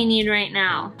important thing we need right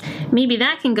now. Maybe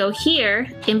that can go here,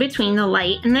 in between the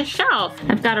light and the shelf.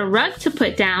 I've got a rug to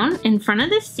put down in front of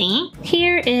the sink.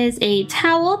 Here is a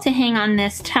towel to hang on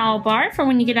this towel bar for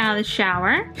when you get out of the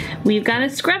shower. We've got a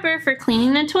scrubber for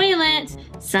cleaning the toilet.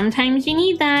 Sometimes you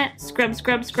need that. Scrub,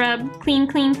 scrub, scrub, clean,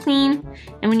 clean, clean.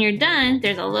 And when you're done,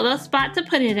 there's a little spot to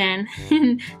put it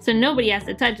in. So nobody has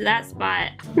to touch that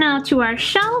spot. Now to our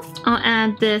shelf, I'll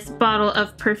add this bottle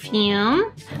of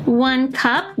perfume, 1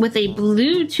 cup with a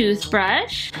blue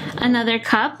toothbrush, another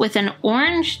cup with an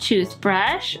orange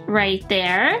toothbrush right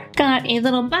there. Got a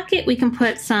little bucket we can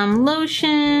put some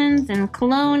lotions and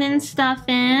cologne and stuff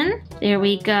in. There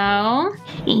we go.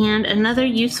 And another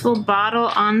useful bottle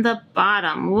on the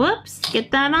bottom. Whoops, get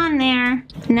that on there.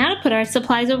 Now to put our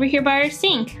supplies over here by our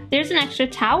sink. There's an extra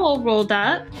towel rolled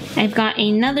up. I've got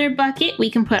another bucket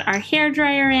we can put our hair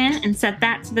dryer in and set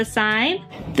that to the side.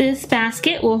 This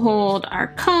basket will hold our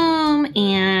comb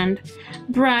and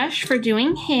brush for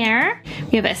doing hair.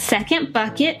 We have a second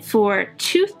bucket for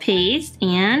toothpaste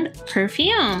and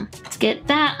perfume. Let's get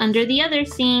that under the other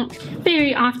sink.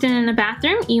 Very often in the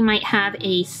bathroom, you might have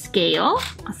a scale.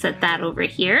 I'll set that over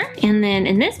here. And then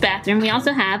in this bathroom, we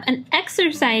also have an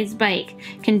exercise bike.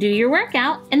 Can do your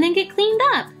workout and then get cleaned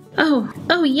up.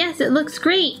 Oh yes, it looks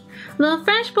great. Little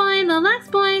fresh boy, little Lux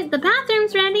boy, the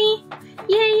bathroom's ready.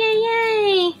 Yay, yay,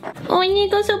 yay. Oh, I need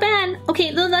to go so bad.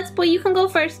 Okay, little Lux boy, you can go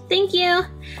first. Thank you.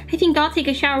 I think I'll take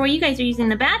a shower while you guys are using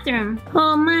the bathroom.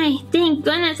 Oh my, thank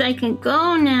goodness I can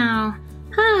go now.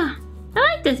 I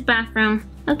like this bathroom.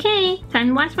 Okay, time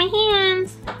to wash my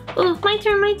hands. Oh, my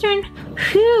turn.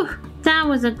 Phew, that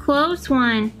was a close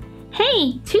one.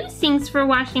 Hey, 2 sinks for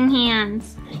washing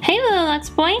hands. Hey, little Lux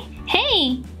boy.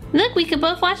 Hey, look, we could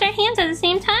both wash our hands at the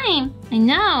same time. I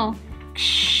know.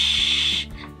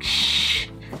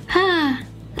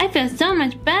 I feel so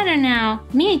much better now.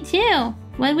 Me too.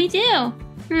 What'd we do?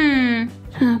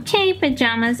 Okay,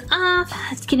 pajamas off.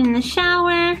 Let's get in the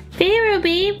shower. Pharaoh,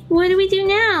 babe, what do we do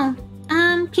now?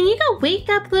 Can you go wake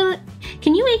up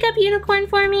Can you wake up Unicorn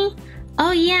for me?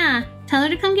 Oh yeah, tell her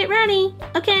to come get ready.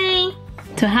 Okay.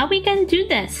 So how are we gonna do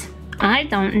this? I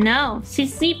don't know. She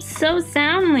sleeps so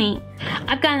soundly.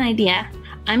 I've got an idea.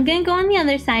 I'm gonna go on the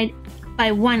other side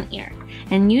by one ear,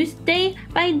 and you stay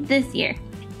by this ear.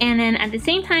 And then at the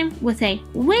same time, we'll say,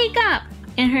 wake up,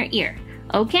 in her ear.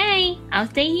 Okay, I'll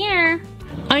stay here.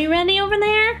 Are you ready over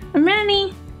there? I'm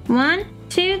ready. 1,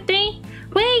 2, 3.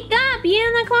 Wake up,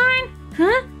 Unicorn!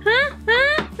 Huh?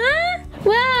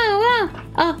 Whoa.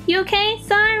 Oh, you okay?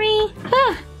 Sorry.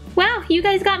 Oh, wow, you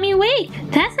guys got me awake.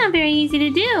 That's not very easy to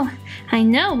do. I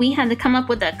know, we had to come up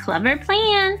with a clever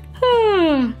plan.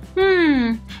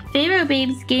 Pharaoh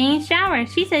babe's getting a shower.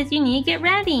 She says you need to get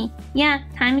ready. Yeah,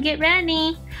 time to get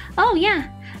ready. Oh yeah,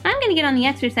 I'm gonna get on the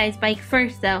exercise bike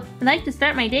first though. I'd like to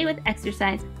start my day with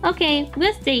exercise. Okay,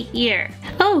 we'll stay here.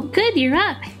 Oh, good, you're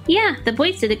up. Yeah, the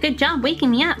boys did a good job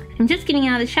waking me up. I'm just getting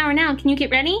out of the shower now. Can you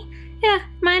get ready? Yeah,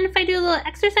 mind if I do a little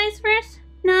exercise first?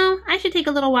 No, I should take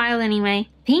a little while anyway.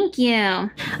 Thank you.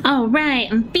 All right,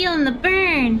 I'm feeling the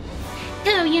burn.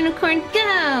 Go, Unicorn,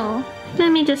 go!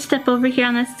 Let me just step over here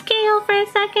on the scale for a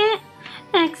second.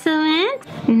 Excellent.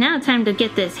 Now time to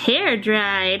get this hair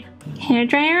dried. Hair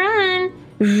dryer on.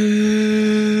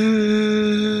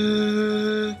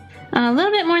 A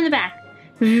little bit more in the back.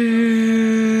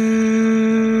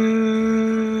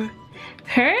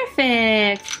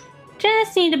 Perfect.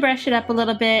 Just need to brush it up a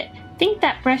little bit. Think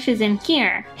that brush is in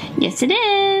here. Yes, it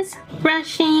is.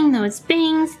 Brushing those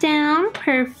bangs down.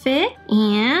 Perfect.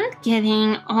 And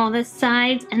getting all the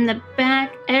sides and the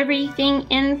back, everything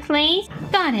in place.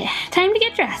 Got it. Time to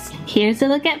get dressed. Here's a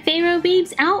look at Pharaoh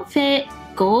babe's outfit.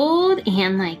 Gold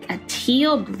and like a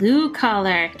teal blue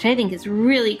color, which I think is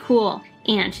really cool.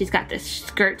 And she's got this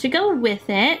skirt to go with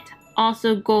it.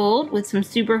 Also gold with some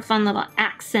super fun little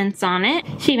accents on it.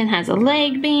 She even has a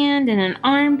leg band and an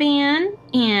armband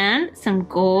and some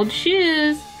gold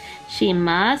shoes. She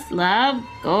must love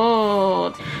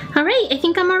gold. All right, I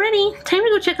think I'm all ready. Time to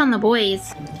go check on the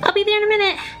boys. I'll be there in a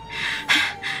minute.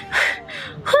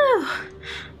 Whew.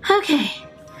 Okay,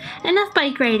 enough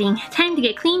bike riding. Time to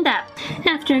get cleaned up.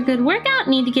 After a good workout,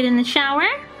 need to get in the shower.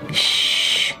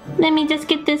 Shh. Let me just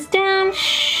get this down.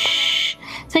 Shh.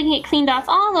 So I can get cleaned off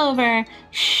all over.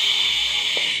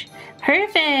 Shh.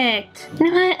 Perfect. You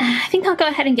know what? I think I'll go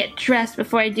ahead and get dressed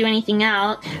before I do anything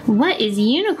else. What is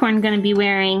Unicorn gonna be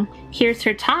wearing? Here's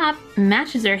her top.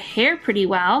 Matches her hair pretty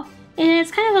well.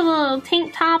 It's kind of a little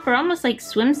tank top or almost like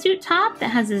swimsuit top that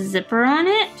has a zipper on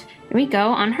it. Here we go,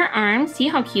 on her arm. See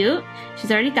how cute?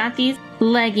 She's already got these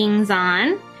leggings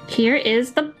on. Here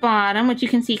is the bottom, which you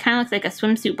can see kind of looks like a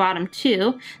swimsuit bottom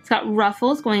too. It's got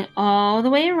ruffles going all the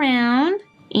way around.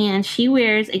 And she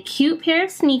wears a cute pair of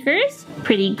sneakers,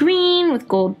 pretty green with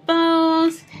gold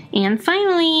bows. And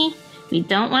finally, we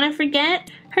don't want to forget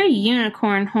her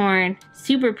unicorn horn.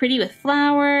 Super pretty with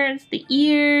flowers, the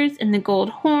ears, and the gold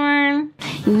horn.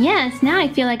 Yes, now I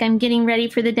feel like I'm getting ready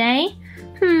for the day.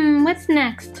 What's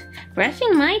next?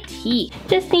 Brushing my teeth.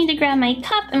 Just need to grab my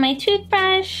cup and my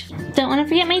toothbrush. Don't want to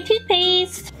forget my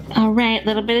toothpaste. All right,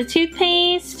 little bit of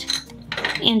toothpaste.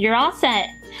 And you're all set.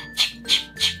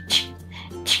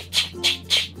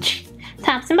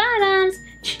 Tops and bottoms.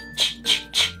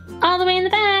 All the way in the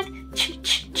back.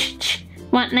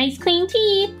 Want nice clean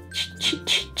teeth.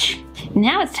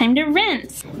 Now it's time to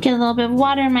rinse. Get a little bit of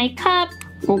water in my cup.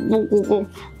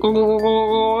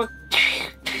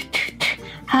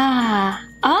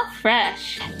 All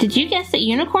fresh. Did you guess that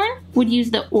Unicorn would use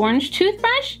the orange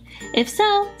toothbrush? If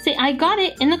so, say I got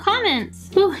it in the comments.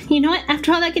 Ooh, you know what?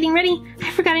 After all that getting ready,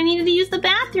 I forgot I needed to use the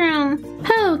bathroom.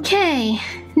 Okay,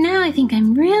 now I think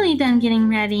I'm really done getting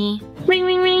ready. Ring,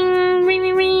 ring, ring, ring,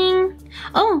 ring, ring.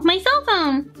 Oh, my cell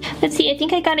phone. Let's see, I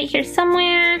think I got it here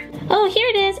somewhere. Oh, here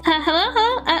it is. Hello,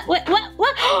 hello? What?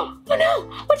 Oh no,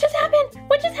 what just happened?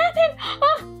 What just happened?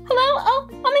 Oh, hello? Oh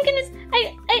my goodness.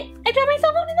 I dropped my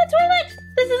cell phone in the toilet.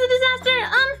 This is a disaster.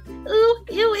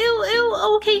 Ew.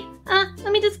 Okay,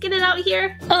 let me just get it out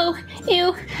here. Oh,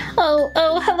 ew.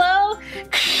 Oh, hello?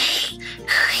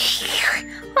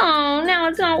 Oh, now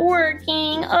it's not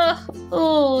working.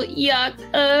 Oh, yuck.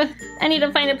 I need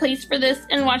to find a place for this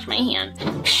and wash my hands.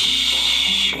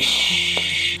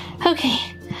 Okay.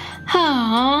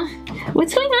 Oh,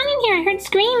 what's going on in here? I heard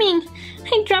screaming.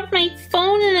 I dropped my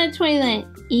phone in the toilet.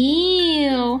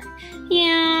 Ew.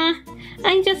 Yeah,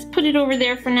 I just put it over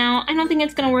there for now. I don't think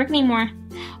it's gonna work anymore.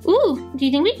 Ooh, do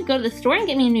you think we could go to the store and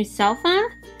get me a new cell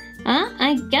phone?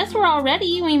 I guess we're all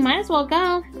ready. We might as well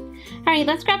go. Alright,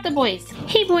 let's grab the boys.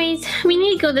 Hey boys, we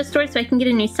need to go to the store so I can get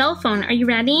a new cell phone. Are you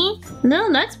ready? Little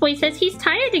Lux boy says he's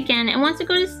tired again and wants to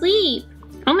go to sleep.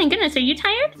 Oh my goodness, are you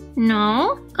tired?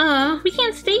 No. We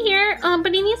can't stay here.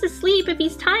 But he needs to sleep if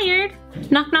he's tired.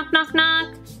 Knock, knock, knock,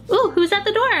 knock. Ooh, who's at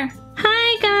the door?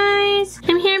 Hi guys,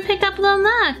 I'm here to pick up Little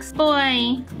Lux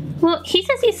boy. Well, he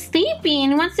says he's sleepy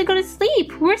and wants to go to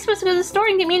sleep. We're supposed to go to the store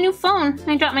and get me a new phone.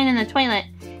 I dropped mine in the toilet.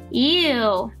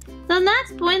 Ew. Little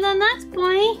Lux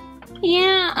boy.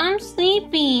 Yeah, I'm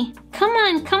sleepy. Come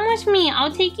on, come with me.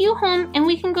 I'll take you home and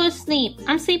we can go to sleep.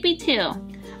 I'm sleepy too.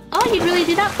 Oh, you'd really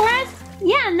do that for us?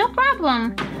 Yeah, no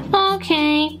problem.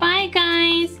 Okay, bye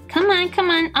guys. Come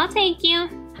on, I'll take you.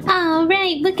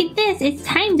 Alright, look at this. It's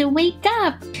time to wake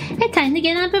up. It's time to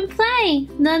get up and play.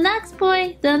 The Lux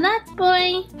boy.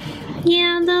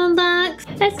 Yeah, Little Lux.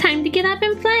 It's time to get up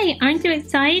and play. Aren't you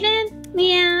excited?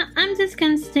 Yeah, I'm just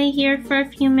gonna stay here for a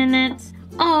few minutes.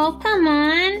 Oh, come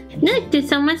on. Look, there's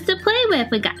so much to play with.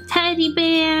 We got teddy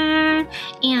bear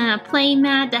and a play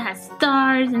mat that has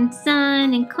stars and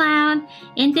sun and cloud.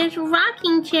 And there's a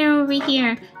rocking chair over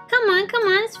here. Come on,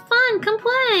 it's fun. Come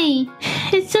play.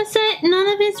 It's just that none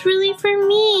of it's really for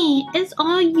me. It's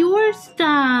all your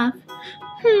stuff.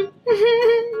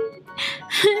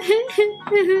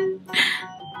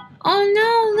 Oh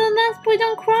no, Little Lux boy,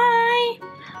 don't cry.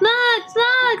 Lux!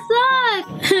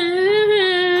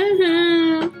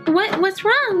 What's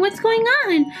wrong? What's going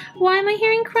on? Why am I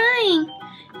hearing crying?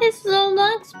 It's Little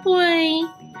Lux boy.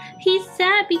 He's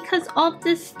sad because all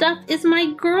this stuff is my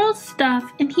girl's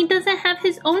stuff and he doesn't have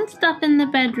his own stuff in the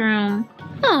bedroom.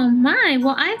 Oh my,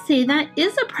 well I'd say that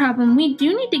is a problem. We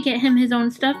do need to get him his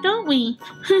own stuff, don't we?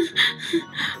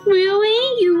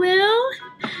 Really? You will?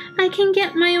 I can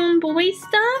get my own boy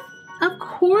stuff? Of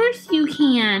course you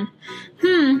can.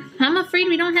 I'm afraid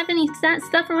we don't have any of that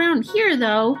stuff around here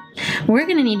though. We're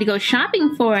gonna need to go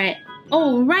shopping for it.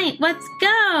 All right, let's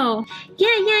go.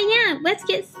 Yeah. Let's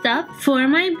get stuff for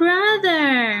my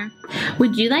brother.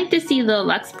 Would you like to see Little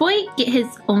Lux boy get his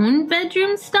own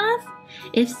bedroom stuff?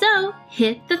 If so,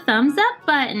 hit the thumbs up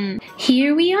button.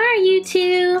 Here we are, you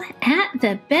two, at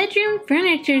the bedroom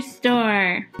furniture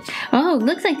store. Oh,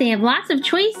 looks like they have lots of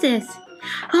choices.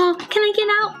 Oh, can I get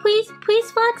out, please? Please,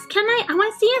 Flux, can I? I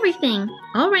want to see everything.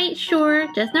 All right, sure,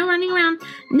 just no running around.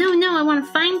 No, I want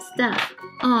to find stuff.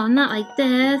 Oh, not like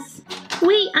this.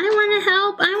 Wait, I want to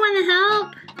help.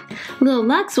 Little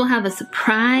Lux will have a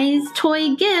surprise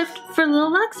toy gift for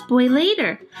Little Lux boy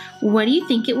later. What do you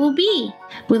think it will be?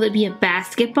 Will it be a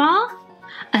basketball,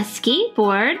 a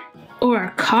skateboard, or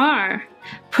a car?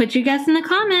 Put your guess in the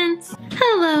comments.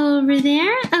 Hello over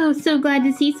there. Oh, so glad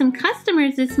to see some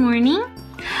customers this morning.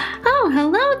 Oh,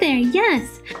 hello there.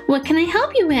 Yes. What can I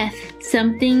help you with?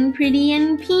 Something pretty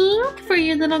and pink for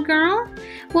your little girl?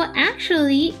 Well,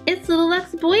 actually, it's Little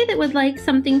Lux boy that would like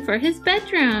something for his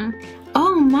bedroom.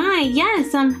 Oh my,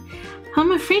 yes.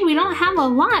 I'm afraid we don't have a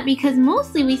lot because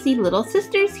mostly we see little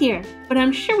sisters here. But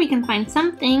I'm sure we can find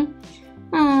something.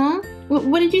 Oh,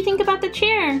 what did you think about the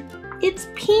chair? It's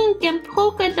pink and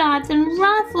polka dots and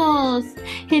ruffles.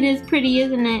 It is pretty,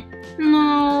 isn't it?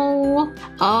 No.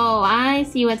 Oh, I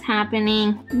see what's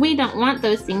happening. We don't want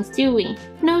those things, do we?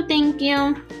 No, thank you.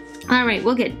 All right,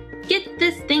 we'll get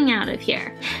this thing out of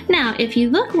here. Now, if you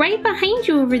look right behind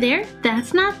you over there,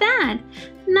 that's not bad.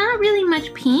 Not really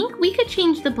much pink. We could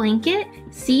change the blanket.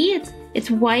 See,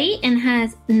 it's white and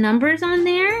has numbers on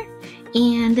there.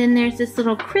 And then there's this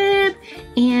little crib,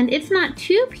 and it's not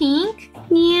too pink.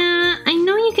 Yeah, I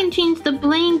know you can change the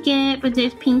blanket, but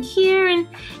there's pink here, and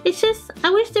it's just, I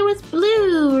wish there was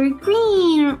blue or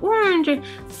green or orange or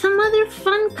some other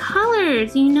fun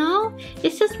colors, you know?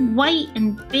 It's just white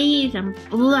and beige and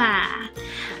blah.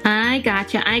 I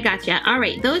gotcha. All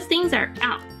right, those things are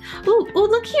out. Ooh,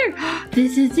 look here.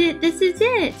 This is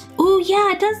it. Ooh,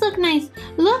 yeah, it does look nice.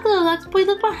 Look, little Lux Boy,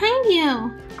 look behind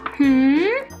you.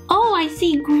 Oh, I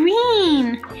see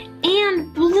green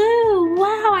and blue.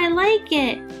 Wow, I like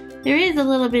it. There is a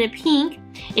little bit of pink.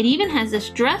 It even has this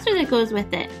dresser that goes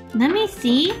with it. Let me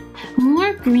see.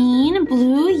 More green,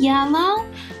 blue, yellow.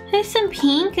 There's some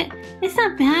pink. It's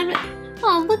not bad.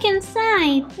 Oh, look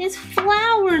inside. There's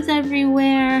flowers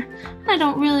everywhere. I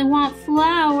don't really want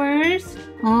flowers.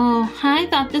 Oh, I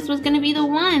thought this was gonna be the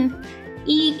one.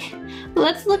 Eek.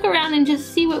 Let's look around and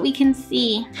just see what we can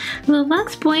see. Little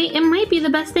Lux Boy, it might be the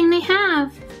best thing they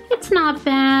have. It's not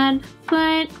bad,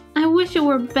 but I wish it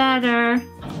were better.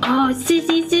 Oh,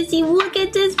 Sissy, look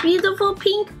at this beautiful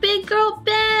pink big girl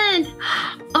bed.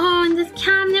 Oh, and this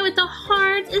cabinet with the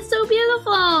heart is so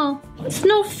beautiful. It's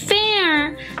no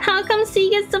fair. How come she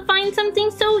gets to find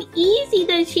something so easy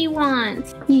that she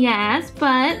wants? Yes,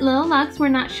 but Little Lux, we're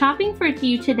not shopping for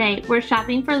you today. We're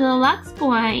shopping for Little Lux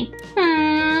Boy.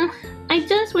 I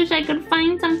just wish I could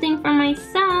find something for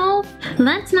myself.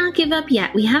 Let's not give up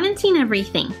yet. We haven't seen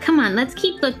everything. Come on, let's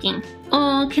keep looking.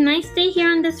 Oh, can I stay here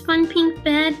on this fun pink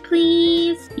bed,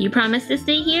 please? You promise to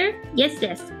stay here? Yes.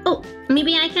 Oh,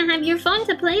 maybe I can have your phone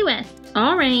to play with.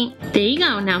 All right, there you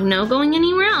go. Now, no going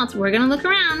anywhere else. We're gonna look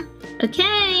around.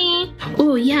 Okay.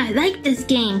 Oh, yeah, I like this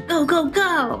game. Go.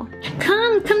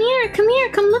 Come here.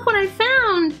 Come look what I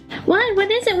found. What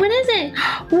is it?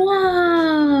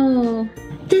 Whoa.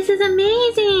 This is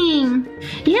amazing!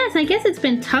 Yes, I guess it's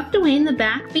been tucked away in the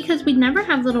back because we'd never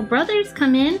have little brothers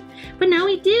come in, but now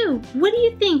we do. What do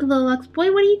you think, Little Lux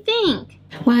Boy? What do you think?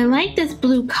 Well, I like this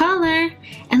blue color.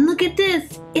 And look at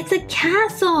this. It's a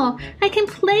castle. I can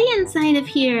play inside of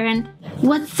here. And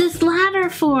what's this ladder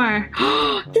for?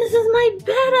 This is my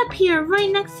bed up here, right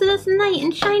next to this knight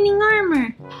in shining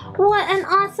armor. What an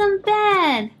awesome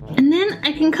bed. And then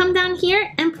I can come down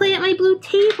here and play at my blue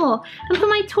table and put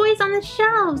my toys on the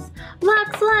shelves.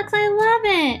 Lux, I love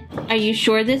it. Are you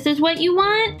sure this is what you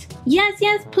want? Yes,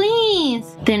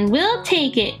 please. Then we'll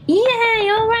take it. Yay,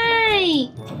 all right.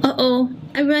 Uh-oh,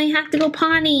 I really have to go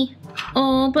potty.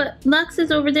 Oh, but Lux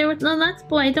is over there with the Lux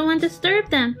Boy. I don't want to disturb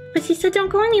them. But she said don't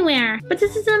go anywhere. But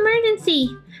this is an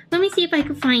emergency. Let me see if I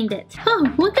can find it.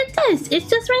 Oh, look at this. It's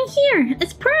just right here.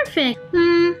 It's perfect.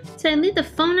 Should I leave the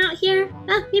phone out here?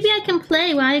 Maybe I can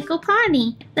play while I go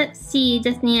potty. Let's see.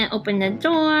 Just need to open the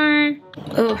door.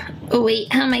 Oh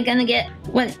wait. How am I gonna get...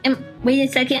 Wait a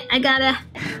second. I gotta...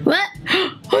 What?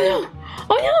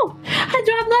 Oh no! I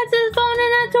dropped Lux's phone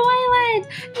in the toilet!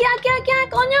 Yuck!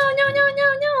 Oh no!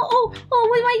 Oh,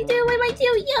 what do I do?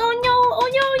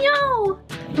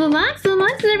 Oh no! Lux,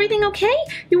 is everything okay?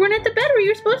 You weren't at the bed where you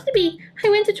were supposed to be. I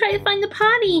went to try to find the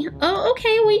potty. Oh,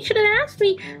 okay, well you should have asked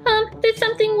me. There's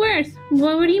something worse.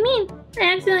 What do you mean?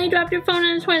 I accidentally dropped your phone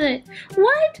in the toilet.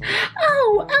 What?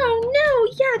 Oh no!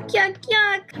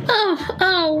 Yuck!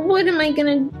 Oh, what am I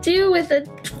gonna do with a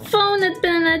phone that's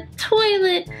been in the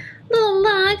toilet? Little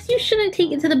Lux, you shouldn't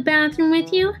take it to the bathroom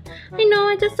with you. I know,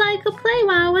 I just thought I could play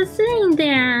while I was sitting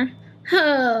there.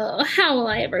 Oh, how will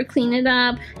I ever clean it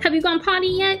up? Have you gone potty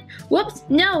yet? Whoops,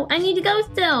 no, I need to go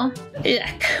still.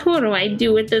 Ugh, what do I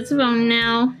do with this phone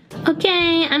now?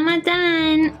 Okay, I'm not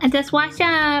done. I just washed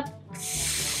up.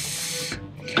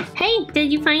 Hey,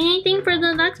 did you find anything for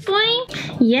the Lux Boy?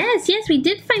 Yes, we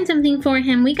did find something for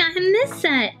him. We got him this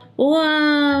set.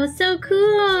 Whoa, so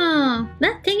cool.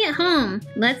 Let's take it home.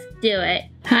 Let's do it.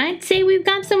 I'd say we've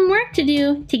got some work to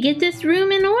do to get this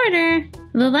room in order.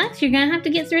 Little Lux, you're gonna have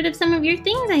to get rid of some of your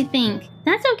things, I think.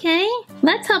 That's okay.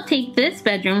 Let's help take this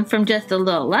bedroom from just a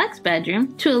Little Lux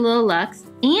bedroom to a Little Lux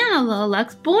and a Little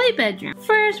Lux Boy bedroom.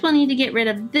 First, we'll need to get rid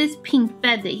of this pink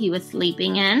bed that he was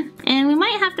sleeping in. And we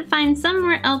might have to find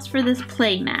somewhere else for this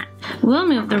play mat. We'll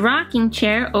move the rocking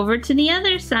chair over to the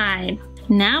other side.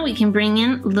 Now we can bring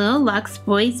in Little Lux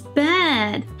Boy's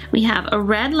bed. We have a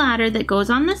red ladder that goes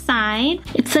on the side.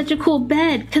 It's such a cool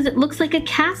bed because it looks like a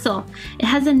castle. It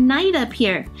has a knight up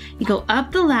here. You go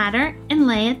up the ladder and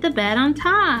lay at the bed on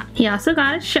top. He also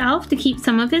got a shelf to keep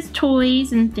some of his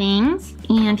toys and things.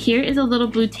 And here is a little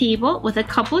blue table with a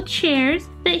couple chairs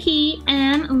that he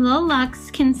and Little Lux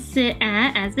can sit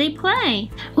at as they play.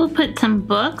 We'll put some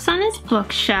books on his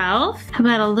bookshelf. How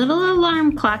about a little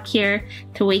alarm clock here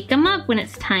to wake him up when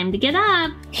it's time to get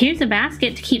up. Here's a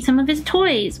basket to keep some of his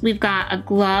toys. We've got a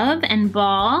glove and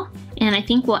ball, and I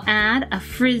think we'll add a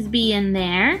frisbee in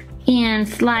there and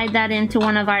slide that into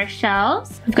one of our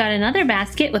shelves. We've got another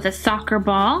basket with a soccer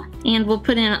ball, and we'll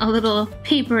put in a little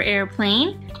paper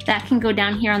airplane that can go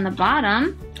down here on the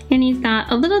bottom. And he's got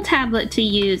a little tablet to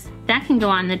use. That can go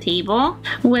on the table.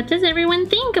 What does everyone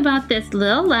think about this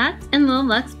Lil Lux and Lil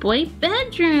Lux Boy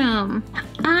bedroom?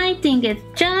 I think it's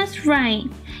just right.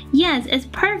 Yes, it's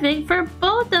perfect for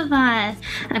both of us.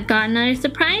 I've got another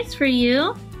surprise for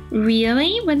you.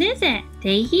 Really? What is it?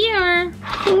 Stay here.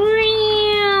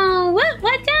 What?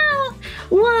 Watch out!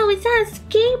 Whoa, is that a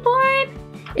skateboard?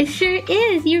 It sure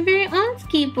is. Your very own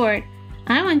skateboard.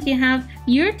 I want you to have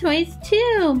your toys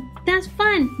too. That's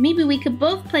fun. Maybe we could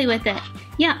both play with it.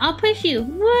 Yeah, I'll push you.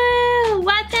 Woo!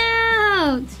 Watch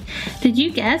out! Did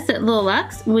you guess that Lil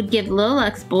Lux would give Lil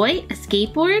Lux Boy a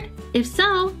skateboard? If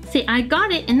so, say I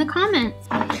got it in the comments.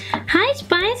 Hi,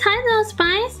 Spice. Hi, Little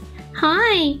Spice.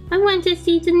 Hi. I want to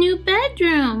see the new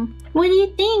bedroom. What do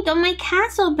you think of my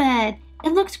castle bed?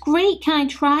 It looks great. Can I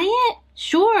try it?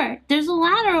 Sure. There's a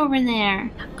ladder over there.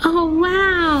 Oh,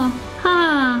 wow.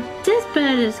 This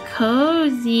bed is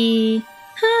cozy.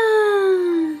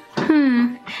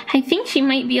 I think she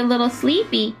might be a little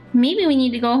sleepy. Maybe we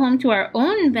need to go home to our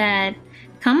own bed.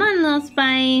 Come on, Little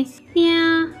Spice.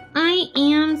 Yeah, I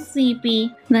am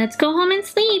sleepy. Let's go home and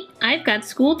sleep. I've got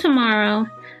school tomorrow.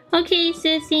 Okay,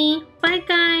 Sissy. Bye,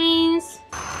 guys.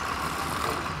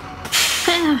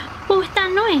 What's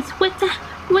that noise?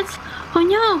 Oh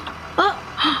no.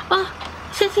 Oh,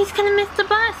 Sissy's gonna miss the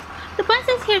bus. The bus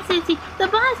is here, Sissy. The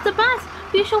bus.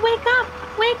 You should wake up.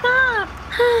 Wake up.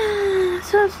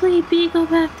 So sleepy. Go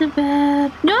back to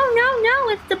bed. No.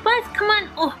 It's the bus. Come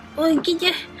on. Get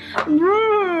you.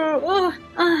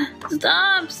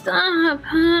 Stop.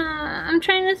 I'm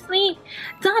trying to sleep.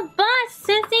 The bus,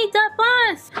 Sissy. The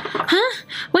bus. Huh?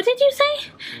 What did you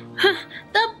say?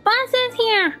 The bus is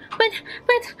here. But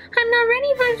I'm not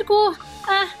ready for school.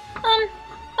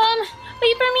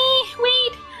 Wait for me.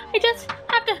 Wait. I just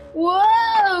have to.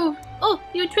 Whoa. Oh,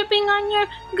 you're tripping on your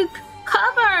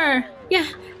cover. Yeah,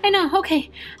 I know. Okay.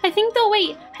 I think they'll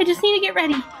wait. I just need to get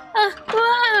ready.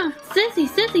 Sissy,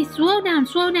 slow down.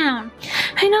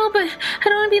 I know, but I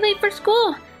don't want to be late for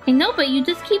school. I know, but you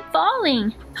just keep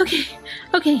falling.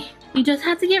 Okay. You just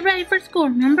have to get ready for school,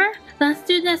 remember? Let's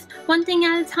do this one thing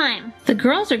at a time. The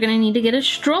girls are gonna need to get a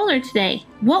stroller today.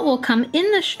 What will come in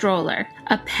the stroller?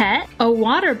 A pet, a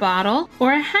water bottle,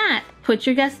 or a hat? Put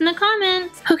your guess in the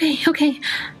comments. Okay.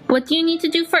 What do you need to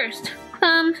do first?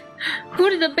 Go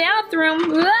to the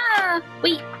bathroom.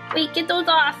 Wait, get those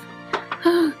off.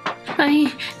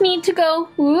 I need to go.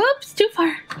 Whoops, too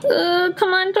far.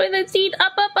 Come on, toilet seat.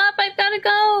 Up. I've gotta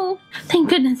go. Thank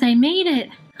goodness I made it.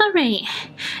 Alright,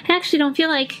 I actually don't feel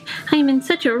like I'm in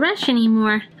such a rush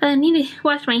anymore. I need to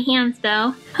wash my hands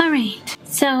though. Alright,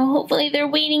 so hopefully they're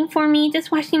waiting for me,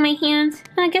 just washing my hands.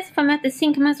 I guess if I'm at the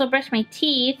sink, I might as well brush my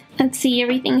teeth. Let's see,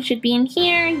 everything should be in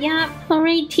here. Yep.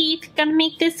 Alright, teeth, gotta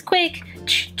make this quick.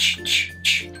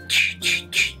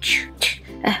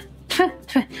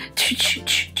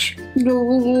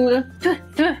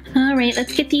 Alright,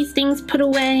 let's get these things put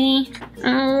away.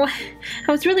 Oh,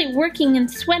 I was really working and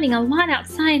sweating a lot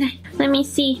outside. Let me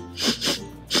see.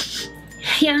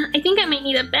 Yeah, I think I might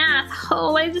need a bath.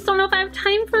 Oh, I just don't know if I have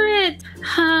time for it.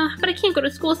 But I can't go to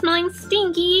school smelling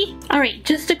stinky. Alright,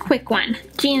 just a quick one.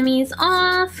 Jammies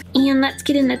off. And let's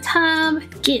get in the tub.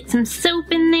 Get some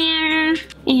soap in there.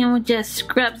 And we'll just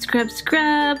scrub.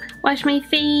 Wash my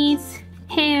face.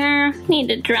 Hair. Need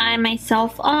to dry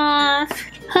myself off.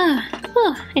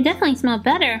 Oh, I definitely smell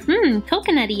better.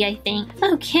 Coconutty, I think.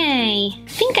 Okay, I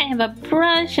think I have a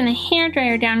brush and a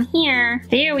hairdryer down here.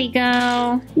 There we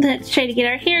go. Let's try to get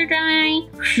our hair dry.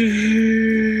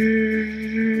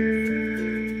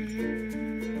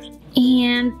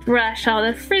 And brush all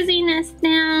the frizziness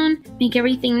down. Make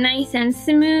everything nice and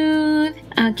smooth.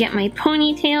 I'll get my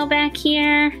ponytail back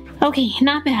here. Okay,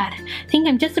 not bad. I think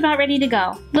I'm just about ready to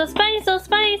go. Little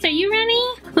Spice, are you ready?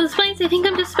 Little Spice, I think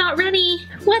I'm just about ready.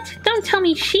 What? Don't tell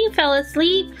me she fell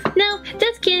asleep. No,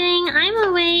 just kidding. I'm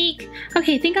awake.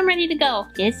 Okay, I think I'm ready to go.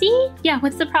 Sissy? Yeah,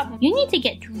 what's the problem? You need to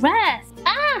get dressed.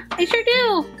 I sure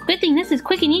do. Good thing this is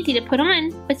quick and easy to put on.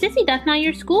 But Sissy, that's not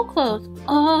your school clothes.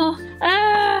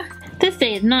 This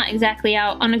day is not exactly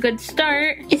out on a good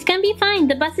start. It's gonna be fine,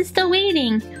 the bus is still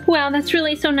waiting. Wow, that's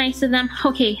really so nice of them.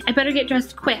 Okay, I better get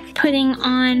dressed quick. Putting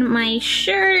on my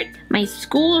shirt, my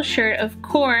school shirt of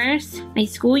course, my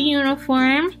school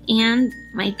uniform, and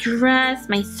my dress,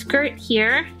 my skirt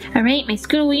here. Alright, my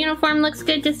school uniform looks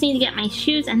good. Just need to get my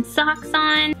shoes and socks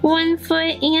on. One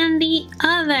foot and the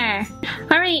other.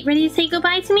 Alright, ready to say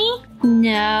goodbye to me?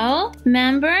 No.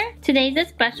 Remember, today's a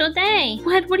special day.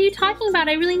 What are you talking about?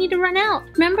 I really need to run out.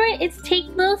 Remember, it's take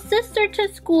little sister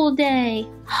to school day.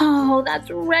 Oh, that's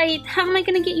right. How am I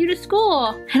gonna get you to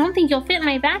school? I don't think you'll fit in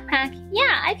my backpack.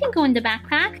 Yeah, I can go in the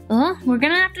backpack. Oh, we're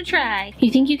gonna have to try.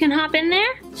 You think you can hop in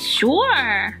there?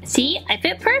 Sure. See, I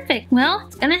fit perfect. Well,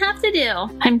 it's gonna have to do.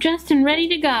 I'm dressed and ready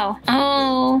to go.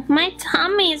 Oh, my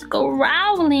tummy is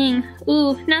growling.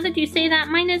 Ooh, now that you say that,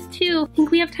 mine is too.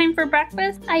 Think we have time for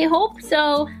breakfast? I hope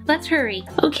so. Let's hurry.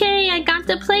 Okay, I got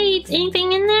the plates.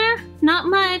 Anything in there? Not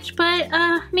much, but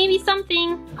maybe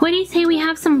something. What do you say we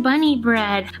have some bunny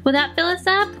bread? Will that fill us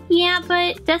up? Yeah,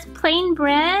 but just plain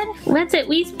bread? Let's at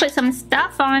least put some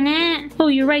stuff on it. Oh,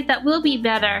 you're right, that will be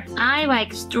better. I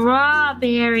like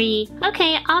strawberry.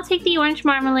 Okay, I'll take the orange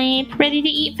marmalade. Ready to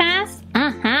eat fast?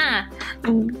 Uh-huh.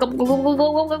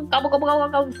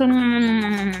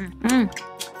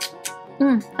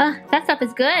 That stuff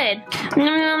is good.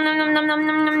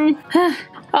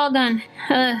 All done.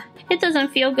 It doesn't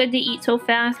feel good to eat so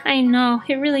fast. I know,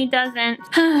 it really doesn't.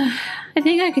 I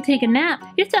think I could take a nap.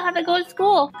 You still have to go to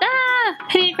school. Ah!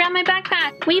 I need to grab my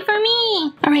backpack. Wait for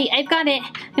me. All right, I've got it.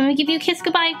 I'm gonna give you a kiss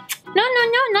goodbye. No,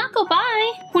 not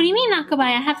goodbye. What do you mean not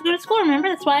goodbye? I have to go to school, remember?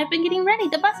 That's why I've been getting ready.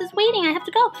 The bus is waiting. I have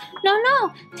to go.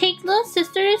 No. Take little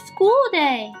sister to school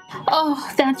day.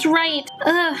 Oh, that's right.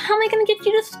 How am I gonna get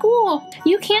you to school?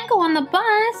 You can't go on the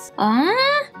bus.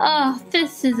 Oh,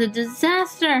 this is a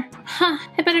disaster.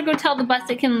 I better go tell the bus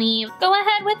it can leave. Go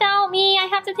ahead without me. I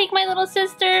have to take my little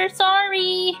sister. Sorry.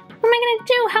 What am I gonna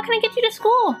do? How can I get you to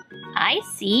school? I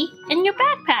see. In your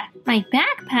backpack. My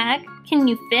backpack? Can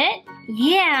you fit?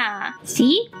 Yeah.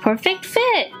 See? Perfect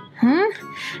fit.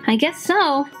 I guess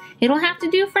so. It'll have to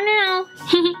do for now.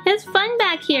 It's fun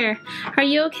back here. Are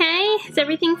you okay? Is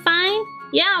everything fine?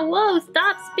 Yeah, whoa,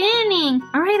 stop spinning.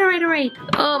 All right.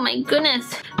 Oh my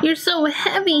goodness, you're so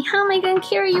heavy. How am I gonna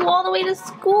carry you all the way to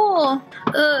school?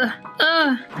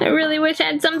 I really wish I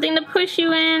had something to push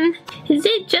you in. Is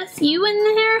it just you in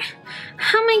there?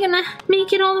 How am I gonna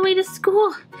make it all the way to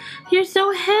school? You're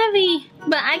so heavy.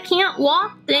 But I can't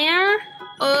walk there.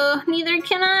 Neither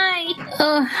can I.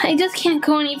 I just can't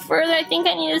go any further. I think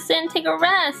I need to sit and take a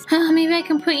rest. Maybe I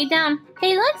can put you down.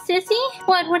 Hey, look, sissy.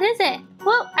 What is it?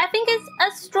 Well, I think it's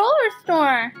a stroller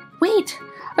store. Wait,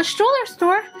 a stroller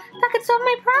store? That could solve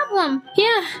my problem.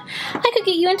 Yeah, I could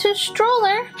get you into a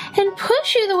stroller and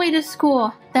push you the way to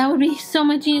school. That would be so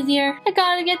much easier. I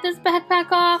gotta get this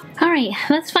backpack off. All right,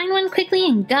 let's find one quickly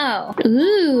and go.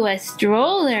 Ooh, a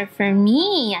stroller for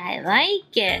me. I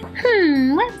like it.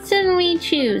 What should we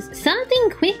choose?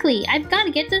 Something quickly. I've got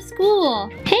to get to school.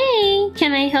 Hey,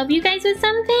 can I help you guys with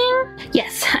something?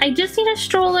 Yes, I just need a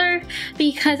stroller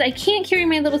because I can't carry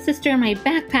my little sister in my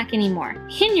backpack anymore.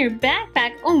 In your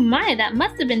backpack? Oh my, that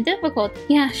must have been difficult.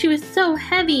 Yeah, she was so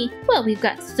heavy. Well, we've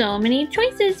got so many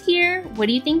choices here. What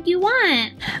do you think you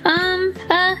want?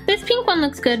 This pink one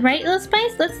looks good, right, Little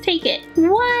Spice? Let's take it.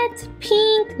 What?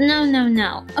 Pink?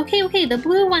 No. Okay, the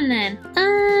blue one then.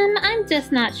 I'm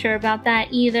just not sure about that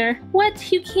either.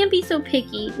 What? You can't be so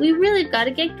picky. We really got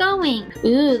to get going.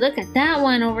 Ooh, look at that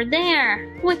one over there.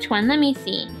 Which one? Let me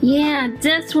see. Yeah,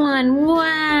 this one.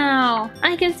 Wow.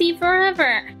 I can see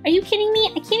forever. Are you kidding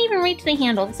me? I can't even reach the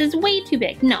handle. This is way too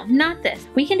big. No, not this.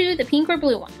 We can do the pink or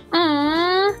blue one.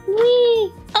 Aww.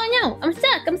 Wee. Oh no, I'm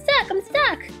stuck.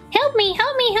 Help me.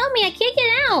 I can't get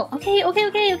out. Okay.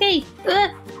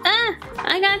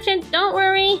 I got you. Don't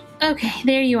worry. Okay,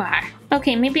 there you are.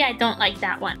 Okay, maybe I don't like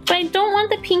that one. But I don't want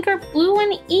the pink or blue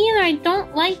one either. I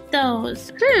don't like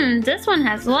those. This one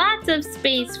has lots of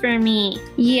space for me.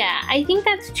 Yeah, I think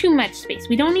that's too much space.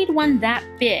 We don't need one that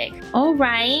big. All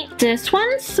right, this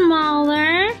one's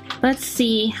smaller. Let's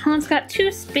see. Oh, it's got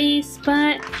two space,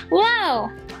 but whoa.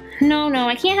 No,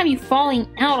 I can't have you falling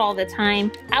out all the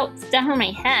time. Ouch, that hurt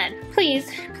my head. Please,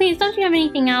 don't you have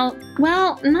anything out?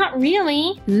 Well, not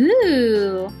really.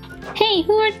 Ooh. Hey,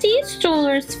 who are these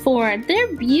strollers for?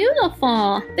 They're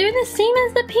beautiful. They're the same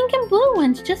as the pink and blue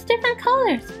ones, just different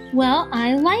colors. Well,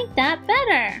 I like that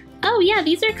better. Oh yeah,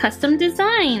 these are custom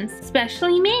designs,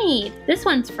 specially made. This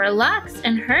one's for Lux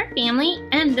and her family,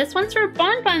 and this one's for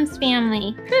Bonbon's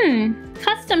family.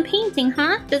 Custom painting,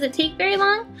 huh? Does it take very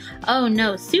long? Oh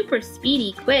no, super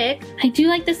speedy quick. I do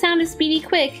like the sound of speedy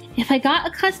quick. If I got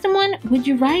a custom one, would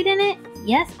you ride in it?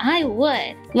 Yes, I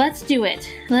would. Let's do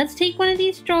it. Let's take one of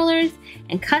these strollers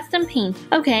and custom paint.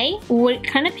 Okay, what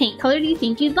kind of paint color do you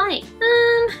think you'd like?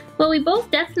 Well, we both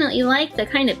definitely like the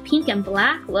kind of pink and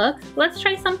black look. Let's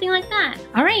try something like that.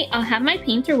 All right, I'll have my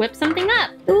painter whip something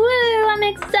up. Woo, I'm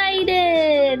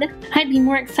excited. I'd be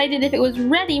more excited if it was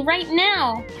ready right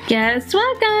now. Guess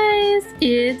what, guys?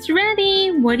 It's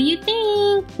ready. What do you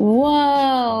think?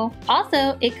 Whoa.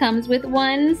 Also, it comes with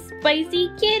one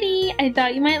spicy kitty. I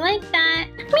thought you might like that.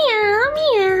 Meow,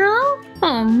 meow.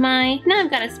 Oh my, now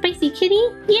I've got a spicy kitty.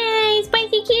 Yay,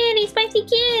 spicy kitty, spicy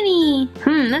kitty.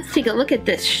 Let's take a look at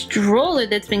this stroller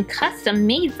that's been custom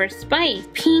made for Spice.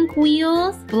 Pink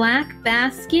wheels, black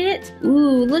basket.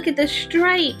 Ooh, look at the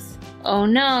stripes. Oh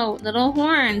no, little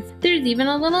horns. There's even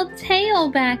a little tail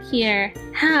back here.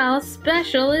 How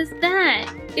special is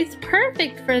that? It's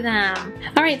perfect for them.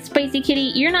 All right, Spicy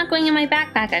Kitty, you're not going in my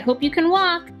backpack. I hope you can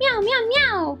walk. Meow, meow,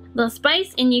 meow. Little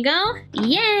Spice, in you go.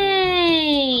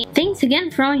 Yay! Thanks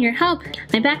again for all your help.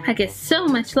 My backpack is so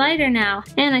much lighter now.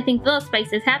 And I think Little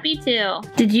Spice is happy too.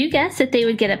 Did you guess that they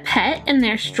would get a pet in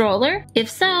their stroller? If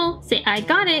so, say I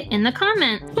got it in the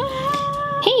comments.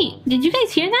 Hey, did you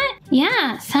guys hear that?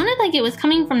 Yeah, sounded like it was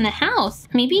coming from the house.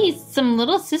 Maybe some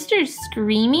little sisters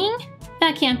screaming?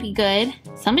 That can't be good.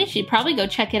 Somebody should probably go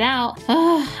check it out.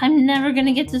 Ugh, I'm never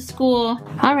gonna get to school.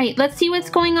 All right, let's see what's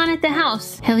going on at the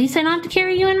house. At least I don't have to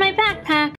carry you in my backpack.